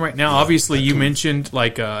to mind right now. Yeah, obviously, you mentioned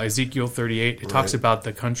like Ezekiel 38. It talks about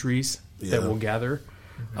the countries that will gather.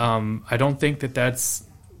 I don't think that's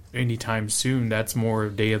anytime soon. That's more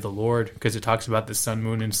Day of the Lord, because it talks about the sun,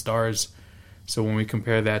 moon, and stars. So when we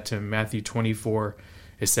compare that to Matthew 24,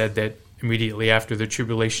 it said that immediately after the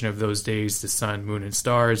tribulation of those days, the sun, moon, and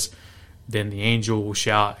stars, then the angel will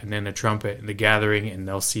shout, and then the trumpet, and the gathering, and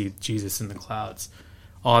they'll see Jesus in the clouds.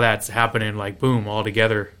 All that's happening like boom, all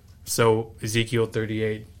together. So Ezekiel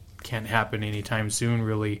 38 can't happen anytime soon,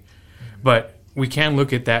 really. But we can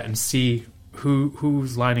look at that and see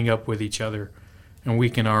who's lining up with each other, and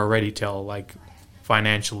we can already tell, like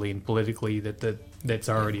financially and politically, that's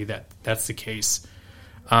already that's the case.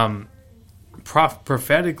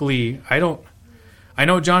 Prophetically, I know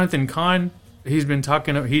Jonathan Cahn. He's been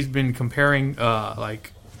comparing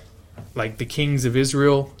like the kings of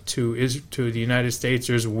Israel to the United States.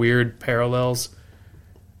 There's weird parallels.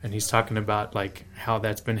 And he's talking about like how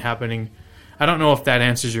that's been happening. I don't know if that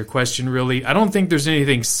answers your question really. I don't think there's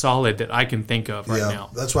anything solid that I can think of right now.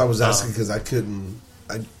 That's why I was asking, because I couldn't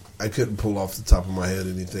pull off the top of my head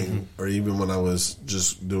anything, or even when I was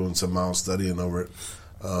just doing some mild studying over it.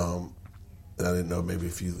 And I didn't know maybe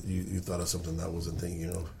if you thought of something that I wasn't thinking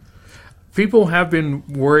of. People have been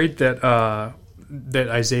worried that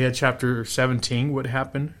Isaiah chapter 17 would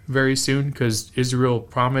happen very soon, because Israel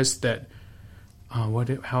promised that.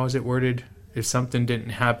 How is it worded? If something didn't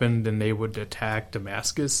happen, then they would attack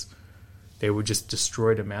Damascus. They would just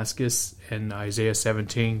destroy Damascus. And Isaiah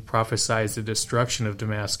 17 prophesies the destruction of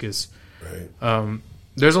Damascus. Right.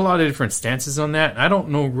 There's a lot of different stances on that. I don't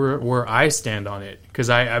know where I stand on it, because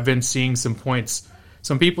I've been seeing some points.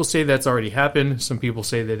 Some people say that's already happened. Some people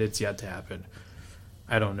say that it's yet to happen.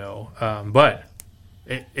 I don't know. But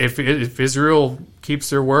if Israel keeps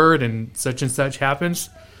their word and such happens,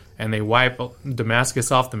 and they wipe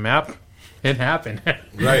Damascus off the map, it happened.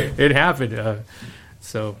 Right. It happened. I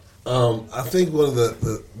think one of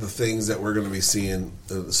the things that we're going to be seeing,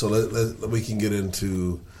 so we can get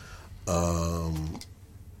into some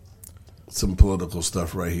political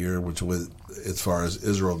stuff right here, which as far as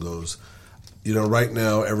Israel goes, right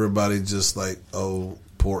now everybody just like, oh,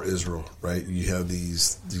 poor Israel, right? You have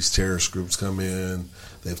these terrorist groups come in,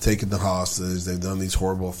 they've taken the hostage, they've done these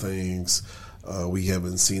horrible things. We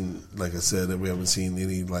haven't seen, like I said, we haven't seen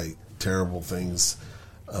any like terrible things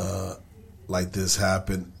like this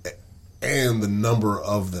happen, and the number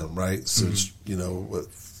of them, right? So it's,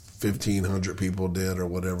 1,500 people dead or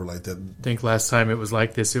whatever like that. I think last time it was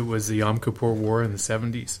like this, it was the Yom Kippur War in the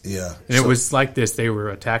 70s. Yeah. And it was like this. They were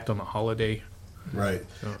attacked on a holiday. Right.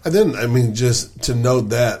 And then, just to note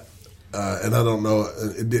that, and I don't know,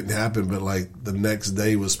 it didn't happen, but like the next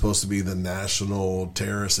day was supposed to be the National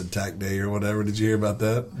Terrorist Attack Day or whatever. Did you hear about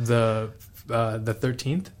that? The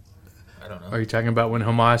 13th? I don't know. Are you talking about when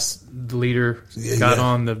Hamas, the leader, got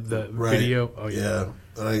on the video? Oh, yeah.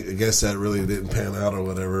 I guess that really didn't pan out or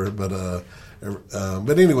whatever.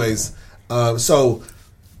 But anyways, so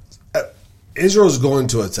Israel's going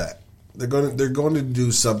to attack. They're going to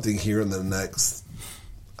do something here in the next,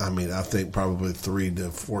 I think probably 3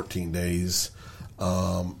 to 14 days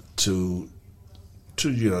to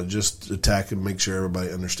just attack and make sure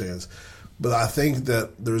everybody understands. But I think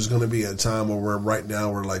that there's going to be a time where right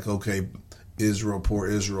now we're like, okay, Israel, poor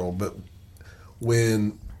Israel. But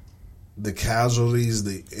when the casualties,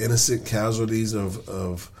 the innocent casualties of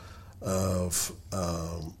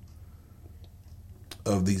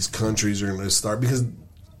these countries are going to start, because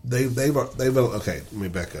they've okay. Let me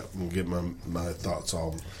back up and get my thoughts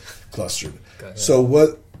all clustered. So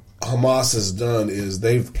what Hamas has done is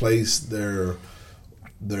they've placed their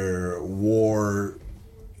war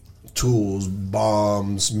tools,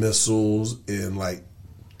 bombs, missiles in like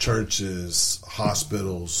churches,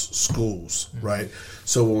 hospitals, schools, right?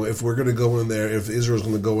 So if we're going to go in there, if Israel's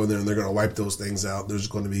going to go in there and they're going to wipe those things out, there's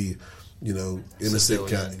going to be,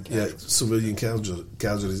 innocent civilian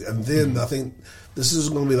casualties. And then I think this is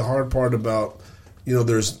going to be the hard part about,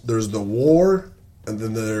 there's the war, and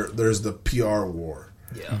then there's the PR war.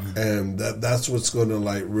 Yeah. And that's what's going to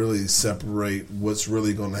like really separate what's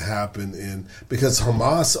really going to happen because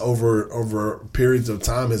Hamas over periods of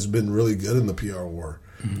time has been really good in the PR war.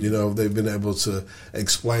 Mm-hmm. They've been able to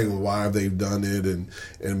explain why they've done it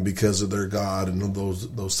and because of their God and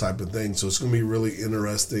those type of things. So it's going to be really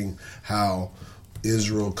interesting how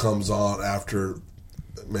Israel comes on after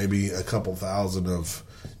maybe a couple thousand of,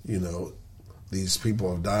 these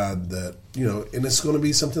people have died that, and it's going to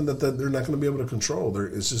be something that they're not going to be able to control.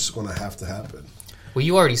 It's just going to have to happen. Well,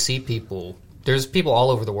 you already see there's people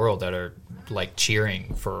all over the world that are like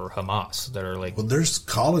cheering for Hamas, that are like... Well, there's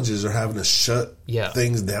colleges are having to shut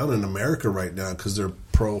things down in America right now because they're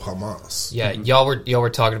pro-Hamas. Yeah, y'all were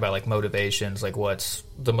talking about like motivations, like what's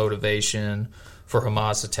the motivation for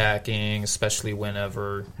Hamas attacking, especially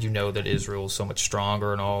whenever that Israel is so much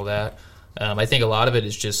stronger and all that. I think a lot of it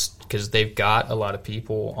is just because they've got a lot of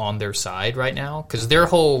people on their side right now. Because their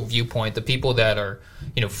whole viewpoint, the people that are,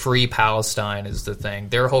 free Palestine is the thing.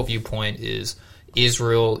 Their whole viewpoint is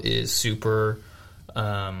Israel is super,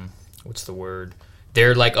 what's the word?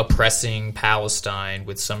 They're like oppressing Palestine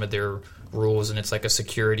with some of their rules, and it's like a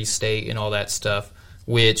security state and all that stuff.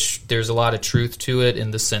 Which there's a lot of truth to it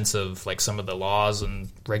in the sense of like some of the laws and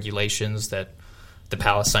regulations that the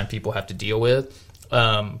Palestine people have to deal with.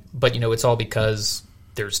 But it's all because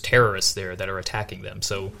there's terrorists there that are attacking them.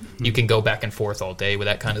 So you can go back and forth all day with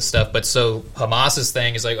that kind of stuff. But so Hamas's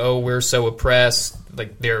thing is like, oh, we're so oppressed.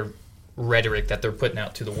 Like their rhetoric that they're putting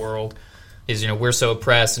out to the world is, we're so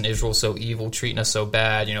oppressed and Israel's so evil, treating us so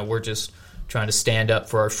bad. We're just trying to stand up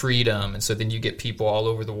for our freedom. And so then you get people all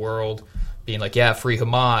over the world being like, yeah, free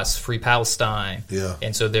Hamas, free Palestine. Yeah.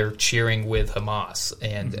 And so they're cheering with Hamas.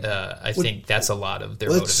 And I think that's a lot of their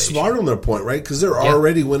motivation. It's smart on their point, right? Because they're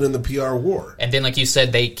already winning the PR war. And then, like you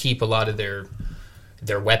said, they keep a lot of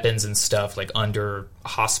their weapons and stuff like under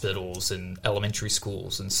hospitals and elementary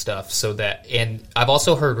schools and stuff. So that, and I've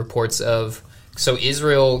also heard reports of, so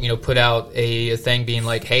Israel, put out a thing being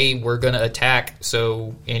like, hey, we're going to attack.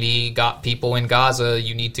 So any people in Gaza,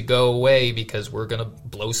 you need to go away because we're going to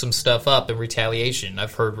blow some stuff up in retaliation.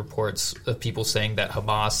 I've heard reports of people saying that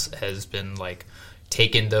Hamas has been like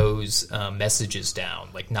taking those messages down,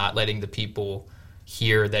 like not letting the people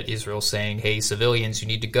hear that Israel's saying, hey, civilians, you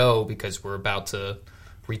need to go because we're about to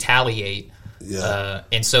retaliate. Yeah.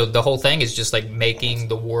 And so the whole thing is just like making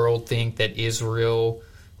the world think that Israel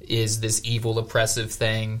is this evil, oppressive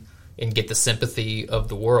thing and get the sympathy of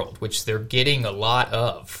the world, which they're getting a lot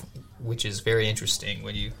of, which is very interesting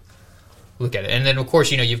when you look at it. And then, of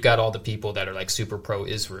course, you've got all the people that are like super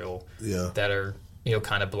pro-Israel that are,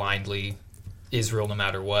 kind of blindly Israel no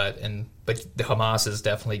matter what. But the Hamas is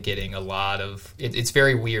definitely getting a lot of... It's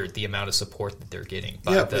very weird, the amount of support that they're getting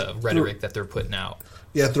by the rhetoric that they're putting out.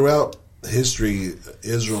 Yeah, throughout history,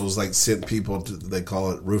 Israel's like sent people to, they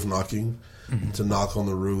call it roof knocking, to knock on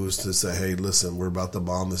the roofs to say, hey, listen, we're about to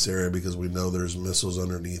bomb this area because we know there's missiles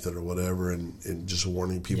underneath it or whatever, and just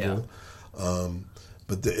warning people. Yeah.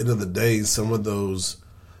 But at the end of the day, some of those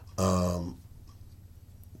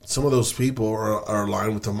people are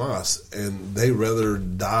aligned with Hamas, and they rather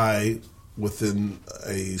die within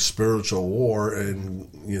a spiritual war and,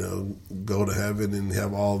 go to heaven and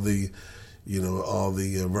have all the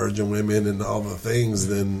virgin women and all the things,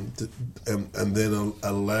 then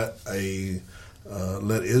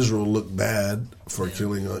let Israel look bad for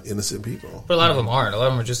killing innocent people. But a lot of them aren't. A lot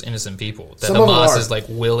of them are just innocent people that Some Hamas is like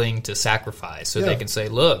willing to sacrifice so they can say,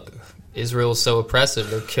 look, Israel is so oppressive.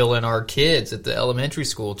 They're killing our kids at the elementary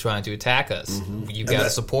school trying to attack us. You got to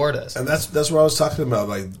support us. And that's what I was talking about.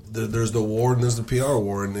 Like there's the war and there's the PR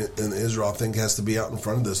war, and Israel, I think, has to be out in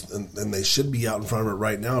front of this, and they should be out in front of it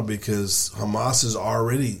right now because Hamas is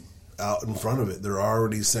already out in front of it. They're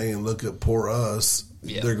already saying, "Look at poor us.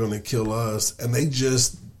 Yeah. They're going to kill us," and they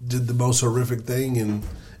just did the most horrific thing in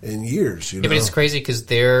years. Yeah, but it's crazy because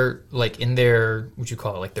they're like in their, what you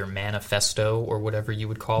call it, like their manifesto or whatever you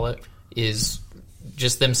would call it, is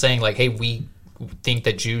just them saying like, hey, we think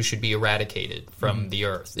that Jews should be eradicated from the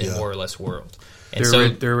earth in more or less world. And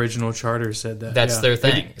their original charter said that. That's their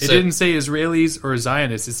thing. It didn't say Israelis or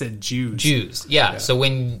Zionists. It said Jews. Jews, yeah. So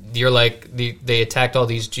when you're like, they attacked all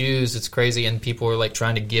these Jews, it's crazy, and people are like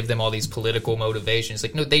trying to give them all these political motivations.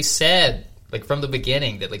 Like, no, they said like from the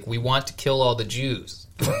beginning that like we want to kill all the Jews.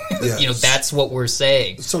 Yeah. That's what we're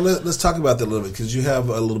saying. So let's talk about that a little bit because you have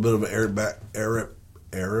a little bit of an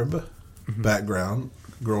Arab background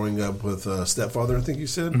growing up with a stepfather, I think you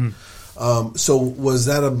said. So was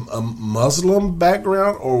that a Muslim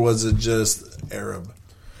background or was it just Arab?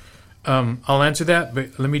 I'll answer that,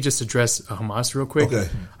 but let me just address Hamas real quick. Okay.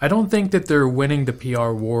 I don't think that they're winning the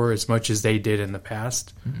PR war as much as they did in the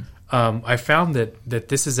past. I found that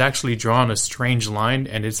this has actually drawn a strange line,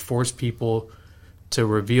 and it's forced people to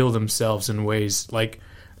reveal themselves in ways like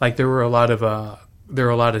there were a lot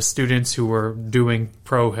of students who were doing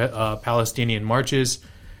pro-Palestinian marches,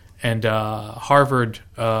 and Harvard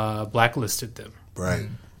blacklisted them. Right.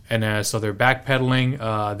 And so they're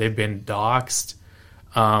backpedaling. They've been doxxed.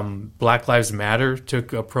 Black Lives Matter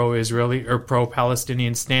took a pro-Israeli or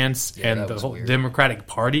pro-Palestinian stance, and the whole Democratic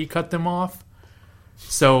Party cut them off.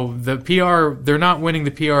 So the PR, they're not winning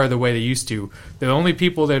the PR the way they used to. The only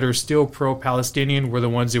people that are still pro-Palestinian were the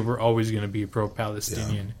ones that were always going to be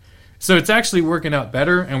pro-Palestinian. Yeah. So it's actually working out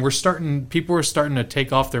better, and people are starting to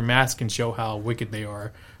take off their mask and show how wicked they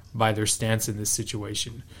are by their stance in this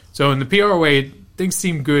situation. So in the PR way, things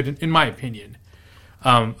seem good, in my opinion.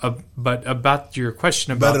 But about your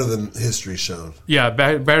question about... Better than history showed. Yeah,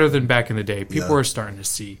 better than back in the day. People are starting to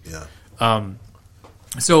see. Yeah.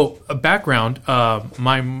 So a background,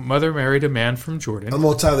 my mother married a man from Jordan. I'm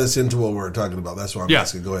going to tie this into what we're talking about. That's why I'm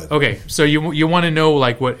asking. Go ahead. Okay, so you want to know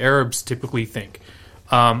like what Arabs typically think.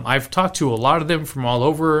 I've talked to a lot of them from all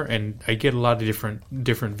over, and I get a lot of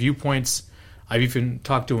different viewpoints. I've even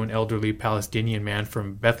talked to an elderly Palestinian man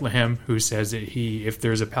from Bethlehem who says that if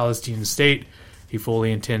there's a Palestinian state, he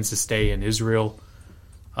fully intends to stay in Israel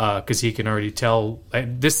because he can already tell.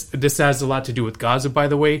 This has a lot to do with Gaza, by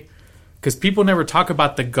the way, because people never talk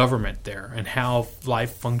about the government there and how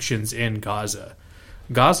life functions in Gaza.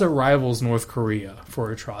 Gaza rivals North Korea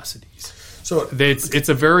for atrocities. So it's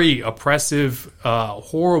a very oppressive,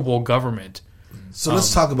 horrible government. So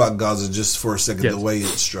let's talk about Gaza just for a second, the way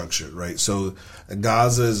it's structured, right? So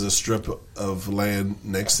Gaza is a strip of land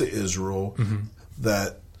next to Israel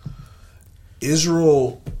that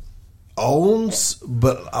Israel owns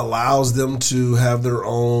but allows them to have their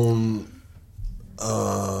own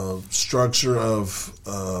structure of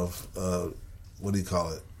what do you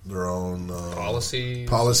call it? Their own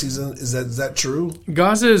policies. Is that true?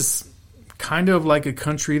 Gaza is kind of like a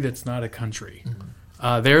country that's not a country.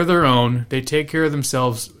 They're their own. They take care of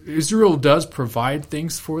themselves. Israel does provide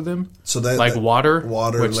things for them, so like water,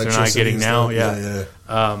 which they're not getting now. Yeah.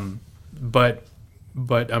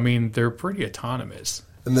 But I mean, they're pretty autonomous.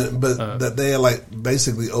 And then, that they are like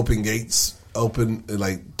basically open gates,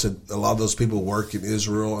 like to a lot of those people work in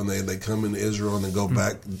Israel, and they come into Israel and then go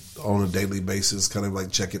back on a daily basis, kind of like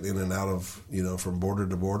checking in and out of from border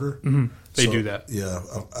to border. They do that. Yeah,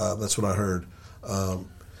 that's what I heard.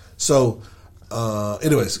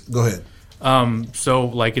 Anyways, go ahead. So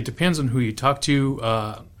like it depends on who you talk to.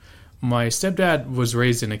 My stepdad was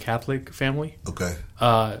raised in a Catholic family. Okay.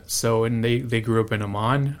 And they grew up in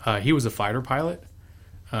Amman. He was a fighter pilot.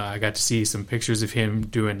 I got to see some pictures of him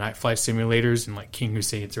doing night flight simulators, and like King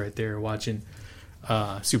Hussein's right there watching.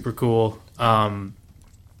 Super cool.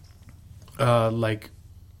 like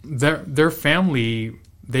their family,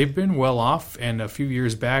 they've been well off, and a few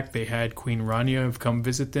years back they had Queen Rania have come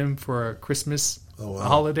visit them for a Christmas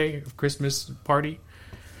holiday, Christmas party.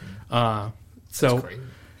 So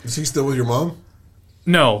is he still with your mom?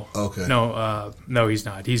 No. Okay. No, he's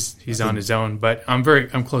not. He's on his own. But I'm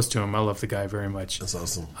close to him. I love the guy very much. That's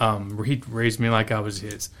awesome. He raised me like I was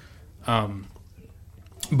his.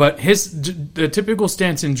 But the typical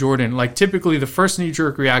stance in Jordan, like typically the first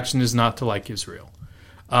knee-jerk reaction is not to like Israel.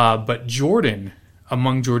 But Jordan,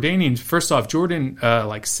 among Jordanians, first off, Jordan,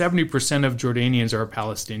 like 70% of Jordanians are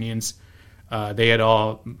Palestinians. They had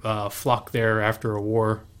all flocked there after a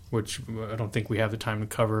war, which I don't think we have the time to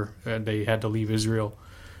cover. They had to leave Israel.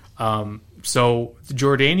 So the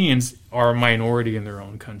Jordanians are a minority in their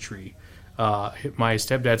own country. My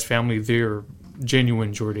stepdad's family, they're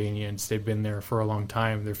genuine Jordanians. They've been there for a long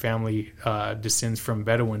time. Their family descends from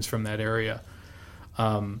Bedouins from that area.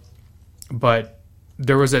 But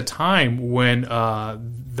there was a time when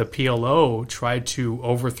the PLO tried to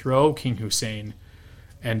overthrow King Hussein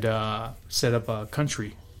and set up a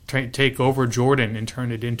country, take over Jordan and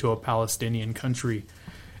turn it into a Palestinian country.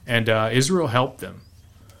 And Israel helped them.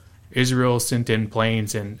 Israel sent in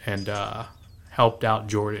planes and helped out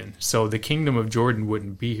Jordan. So the kingdom of Jordan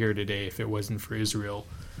wouldn't be here today if it wasn't for Israel.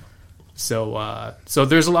 So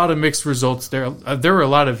there's a lot of mixed results there. There were a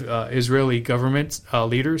lot of Israeli government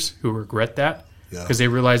leaders who regret that because they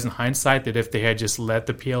realized in hindsight that if they had just let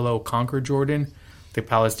the PLO conquer Jordan, the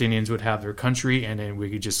Palestinians would have their country, and then we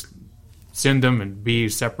could just send them and be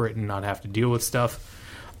separate and not have to deal with stuff.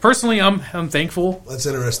 Personally, I'm thankful. That's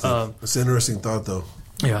interesting. That's an interesting thought, though.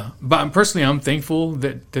 Yeah, but I'm thankful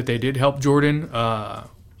that they did help Jordan. I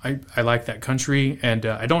like that country, and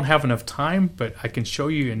I don't have enough time, but I can show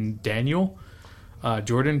you in Daniel.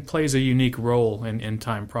 Jordan plays a unique role in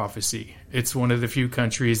end-time prophecy. It's one of the few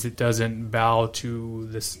countries that doesn't bow to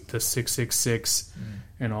the 666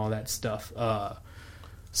 and all that stuff.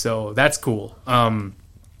 So that's cool.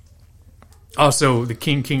 Also, the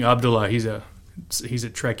King Abdullah, he's a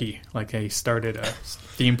Trekkie. Like, he started a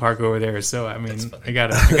theme park over there. So I mean, I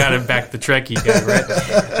gotta back the Trekkie guy, right?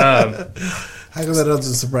 How come that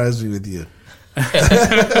doesn't surprise me with you?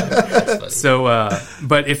 So,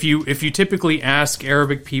 but if you typically ask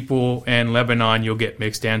Arabic people in Lebanon, you'll get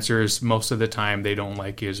mixed answers. Most of the time, they don't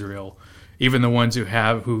like Israel. Even the ones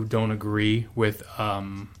who don't agree with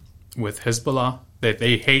Hezbollah, that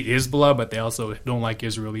they hate Hezbollah, but they also don't like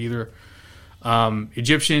Israel either.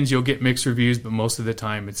 Egyptians, you'll get mixed reviews, but most of the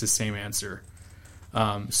time, it's the same answer.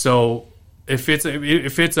 So if it's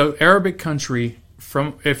an Arabic country.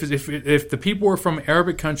 If the people are from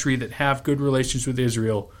Arabic country that have good relations with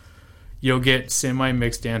Israel, you'll get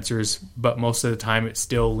semi-mixed answers, but most of the time it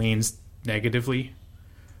still leans negatively.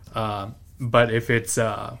 But if it's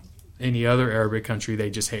any other Arabic country, they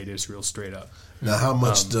just hate Israel straight up. Now, how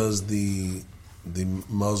much does the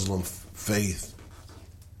Muslim faith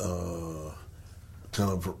kind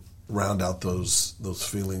of round out those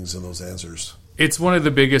feelings and those answers? It's one of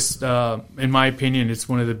the biggest, in my opinion, it's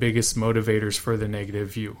one of the biggest motivators for the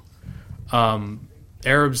negative view.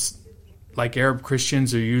 Arabs, like Arab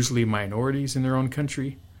Christians, are usually minorities in their own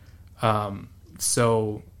country.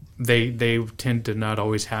 So they tend to not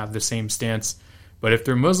always have the same stance. But if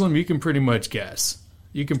they're Muslim, you can pretty much guess.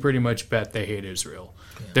 You can pretty much bet they hate Israel.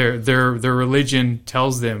 Yeah. Their religion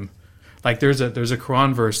tells them, like there's a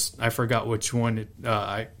Quran verse, I forgot which one,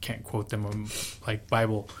 I can't quote them, like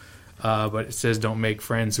Bible, but it says don't make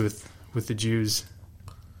friends with the Jews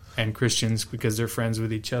and Christians because they're friends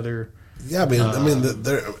with each other. Yeah, I mean,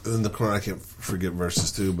 they're in the Quran. I can't forget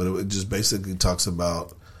verses too, but it just basically talks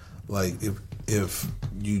about like if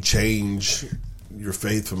you change your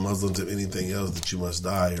faith from Muslim to anything else, that you must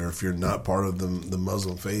die, or if you're not part of the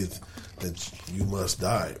Muslim faith, that you must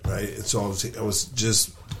die, right? And so I was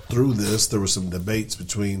just through this. There were some debates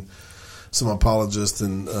between some apologists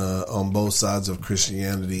and on both sides of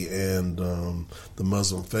Christianity and the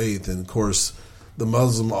Muslim faith, and of course, the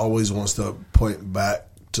Muslim always wants to point back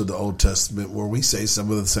to the Old Testament where we say some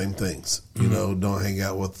of the same things. You know, don't hang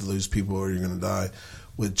out with those people or you're going to die,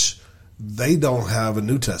 which they don't have a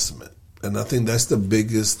New Testament. And I think that's the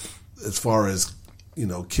biggest, as far as, you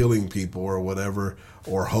know, killing people or whatever,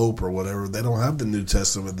 or hope or whatever. They don't have the New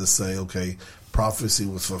Testament to say, okay, prophecy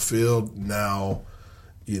was fulfilled. Now,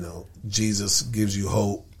 you know, Jesus gives you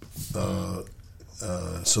hope.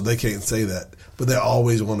 So they can't say that. But they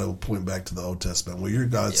always want to point back to the Old Testament. Well, your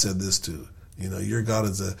God said this too. You know, your God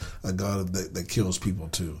is a God that kills people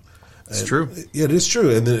too. It's true. Yeah, it is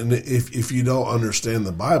true. And then if you don't understand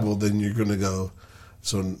the Bible, then you're going to go,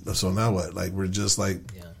 so now what? Like, we're just like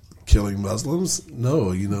killing Muslims.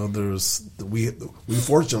 No, we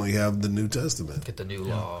fortunately have the New Testament. Get the new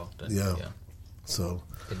law. So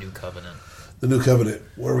the new covenant. The new covenant.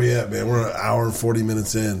 Where are we at, man? We're an hour and 40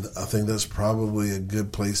 minutes in. I think that's probably a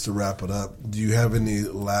good place to wrap it up. Do you have any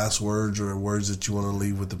last words or words that you want to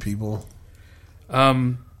leave with the people?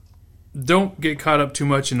 Don't get caught up too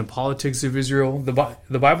much in the politics of Israel.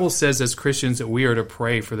 The Bible says as Christians that we are to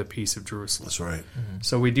pray for the peace of Jerusalem. That's right. Mm-hmm.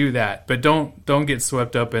 So we do that, but don't get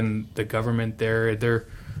swept up in the government there.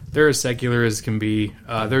 They're as secular as can be.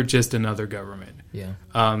 They're just another government. Yeah.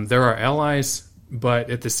 There are allies, but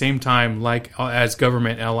at the same time, like as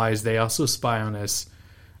government allies, they also spy on us.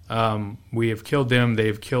 We have killed them.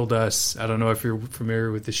 They've killed us. I don't know if you're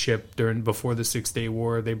familiar with the ship before the 6-Day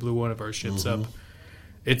War. They blew one of our ships up.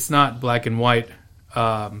 It's not black and white.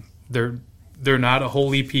 They're not a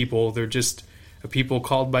holy people. They're just a people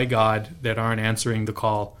called by God that aren't answering the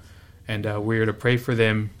call. And we're to pray for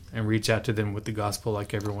them and reach out to them with the gospel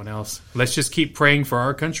like everyone else. Let's just keep praying for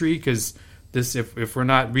our country, because if we're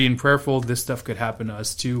not being prayerful, this stuff could happen to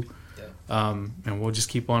us too. And we'll just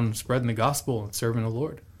keep on spreading the gospel and serving the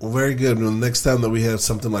Lord. Well, very good. And the next time that we have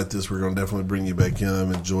something like this, we're going to definitely bring you back in.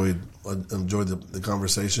 I've enjoyed the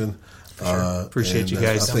conversation. Sure. Appreciate you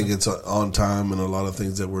guys. I think it's on time and a lot of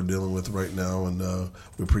things that we're dealing with right now, and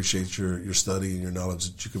we appreciate your study and your knowledge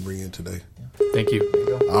that you can bring in today. Thank you.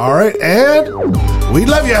 All right, and we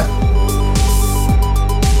love you.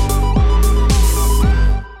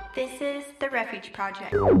 This is the Refuge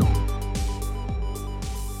Project.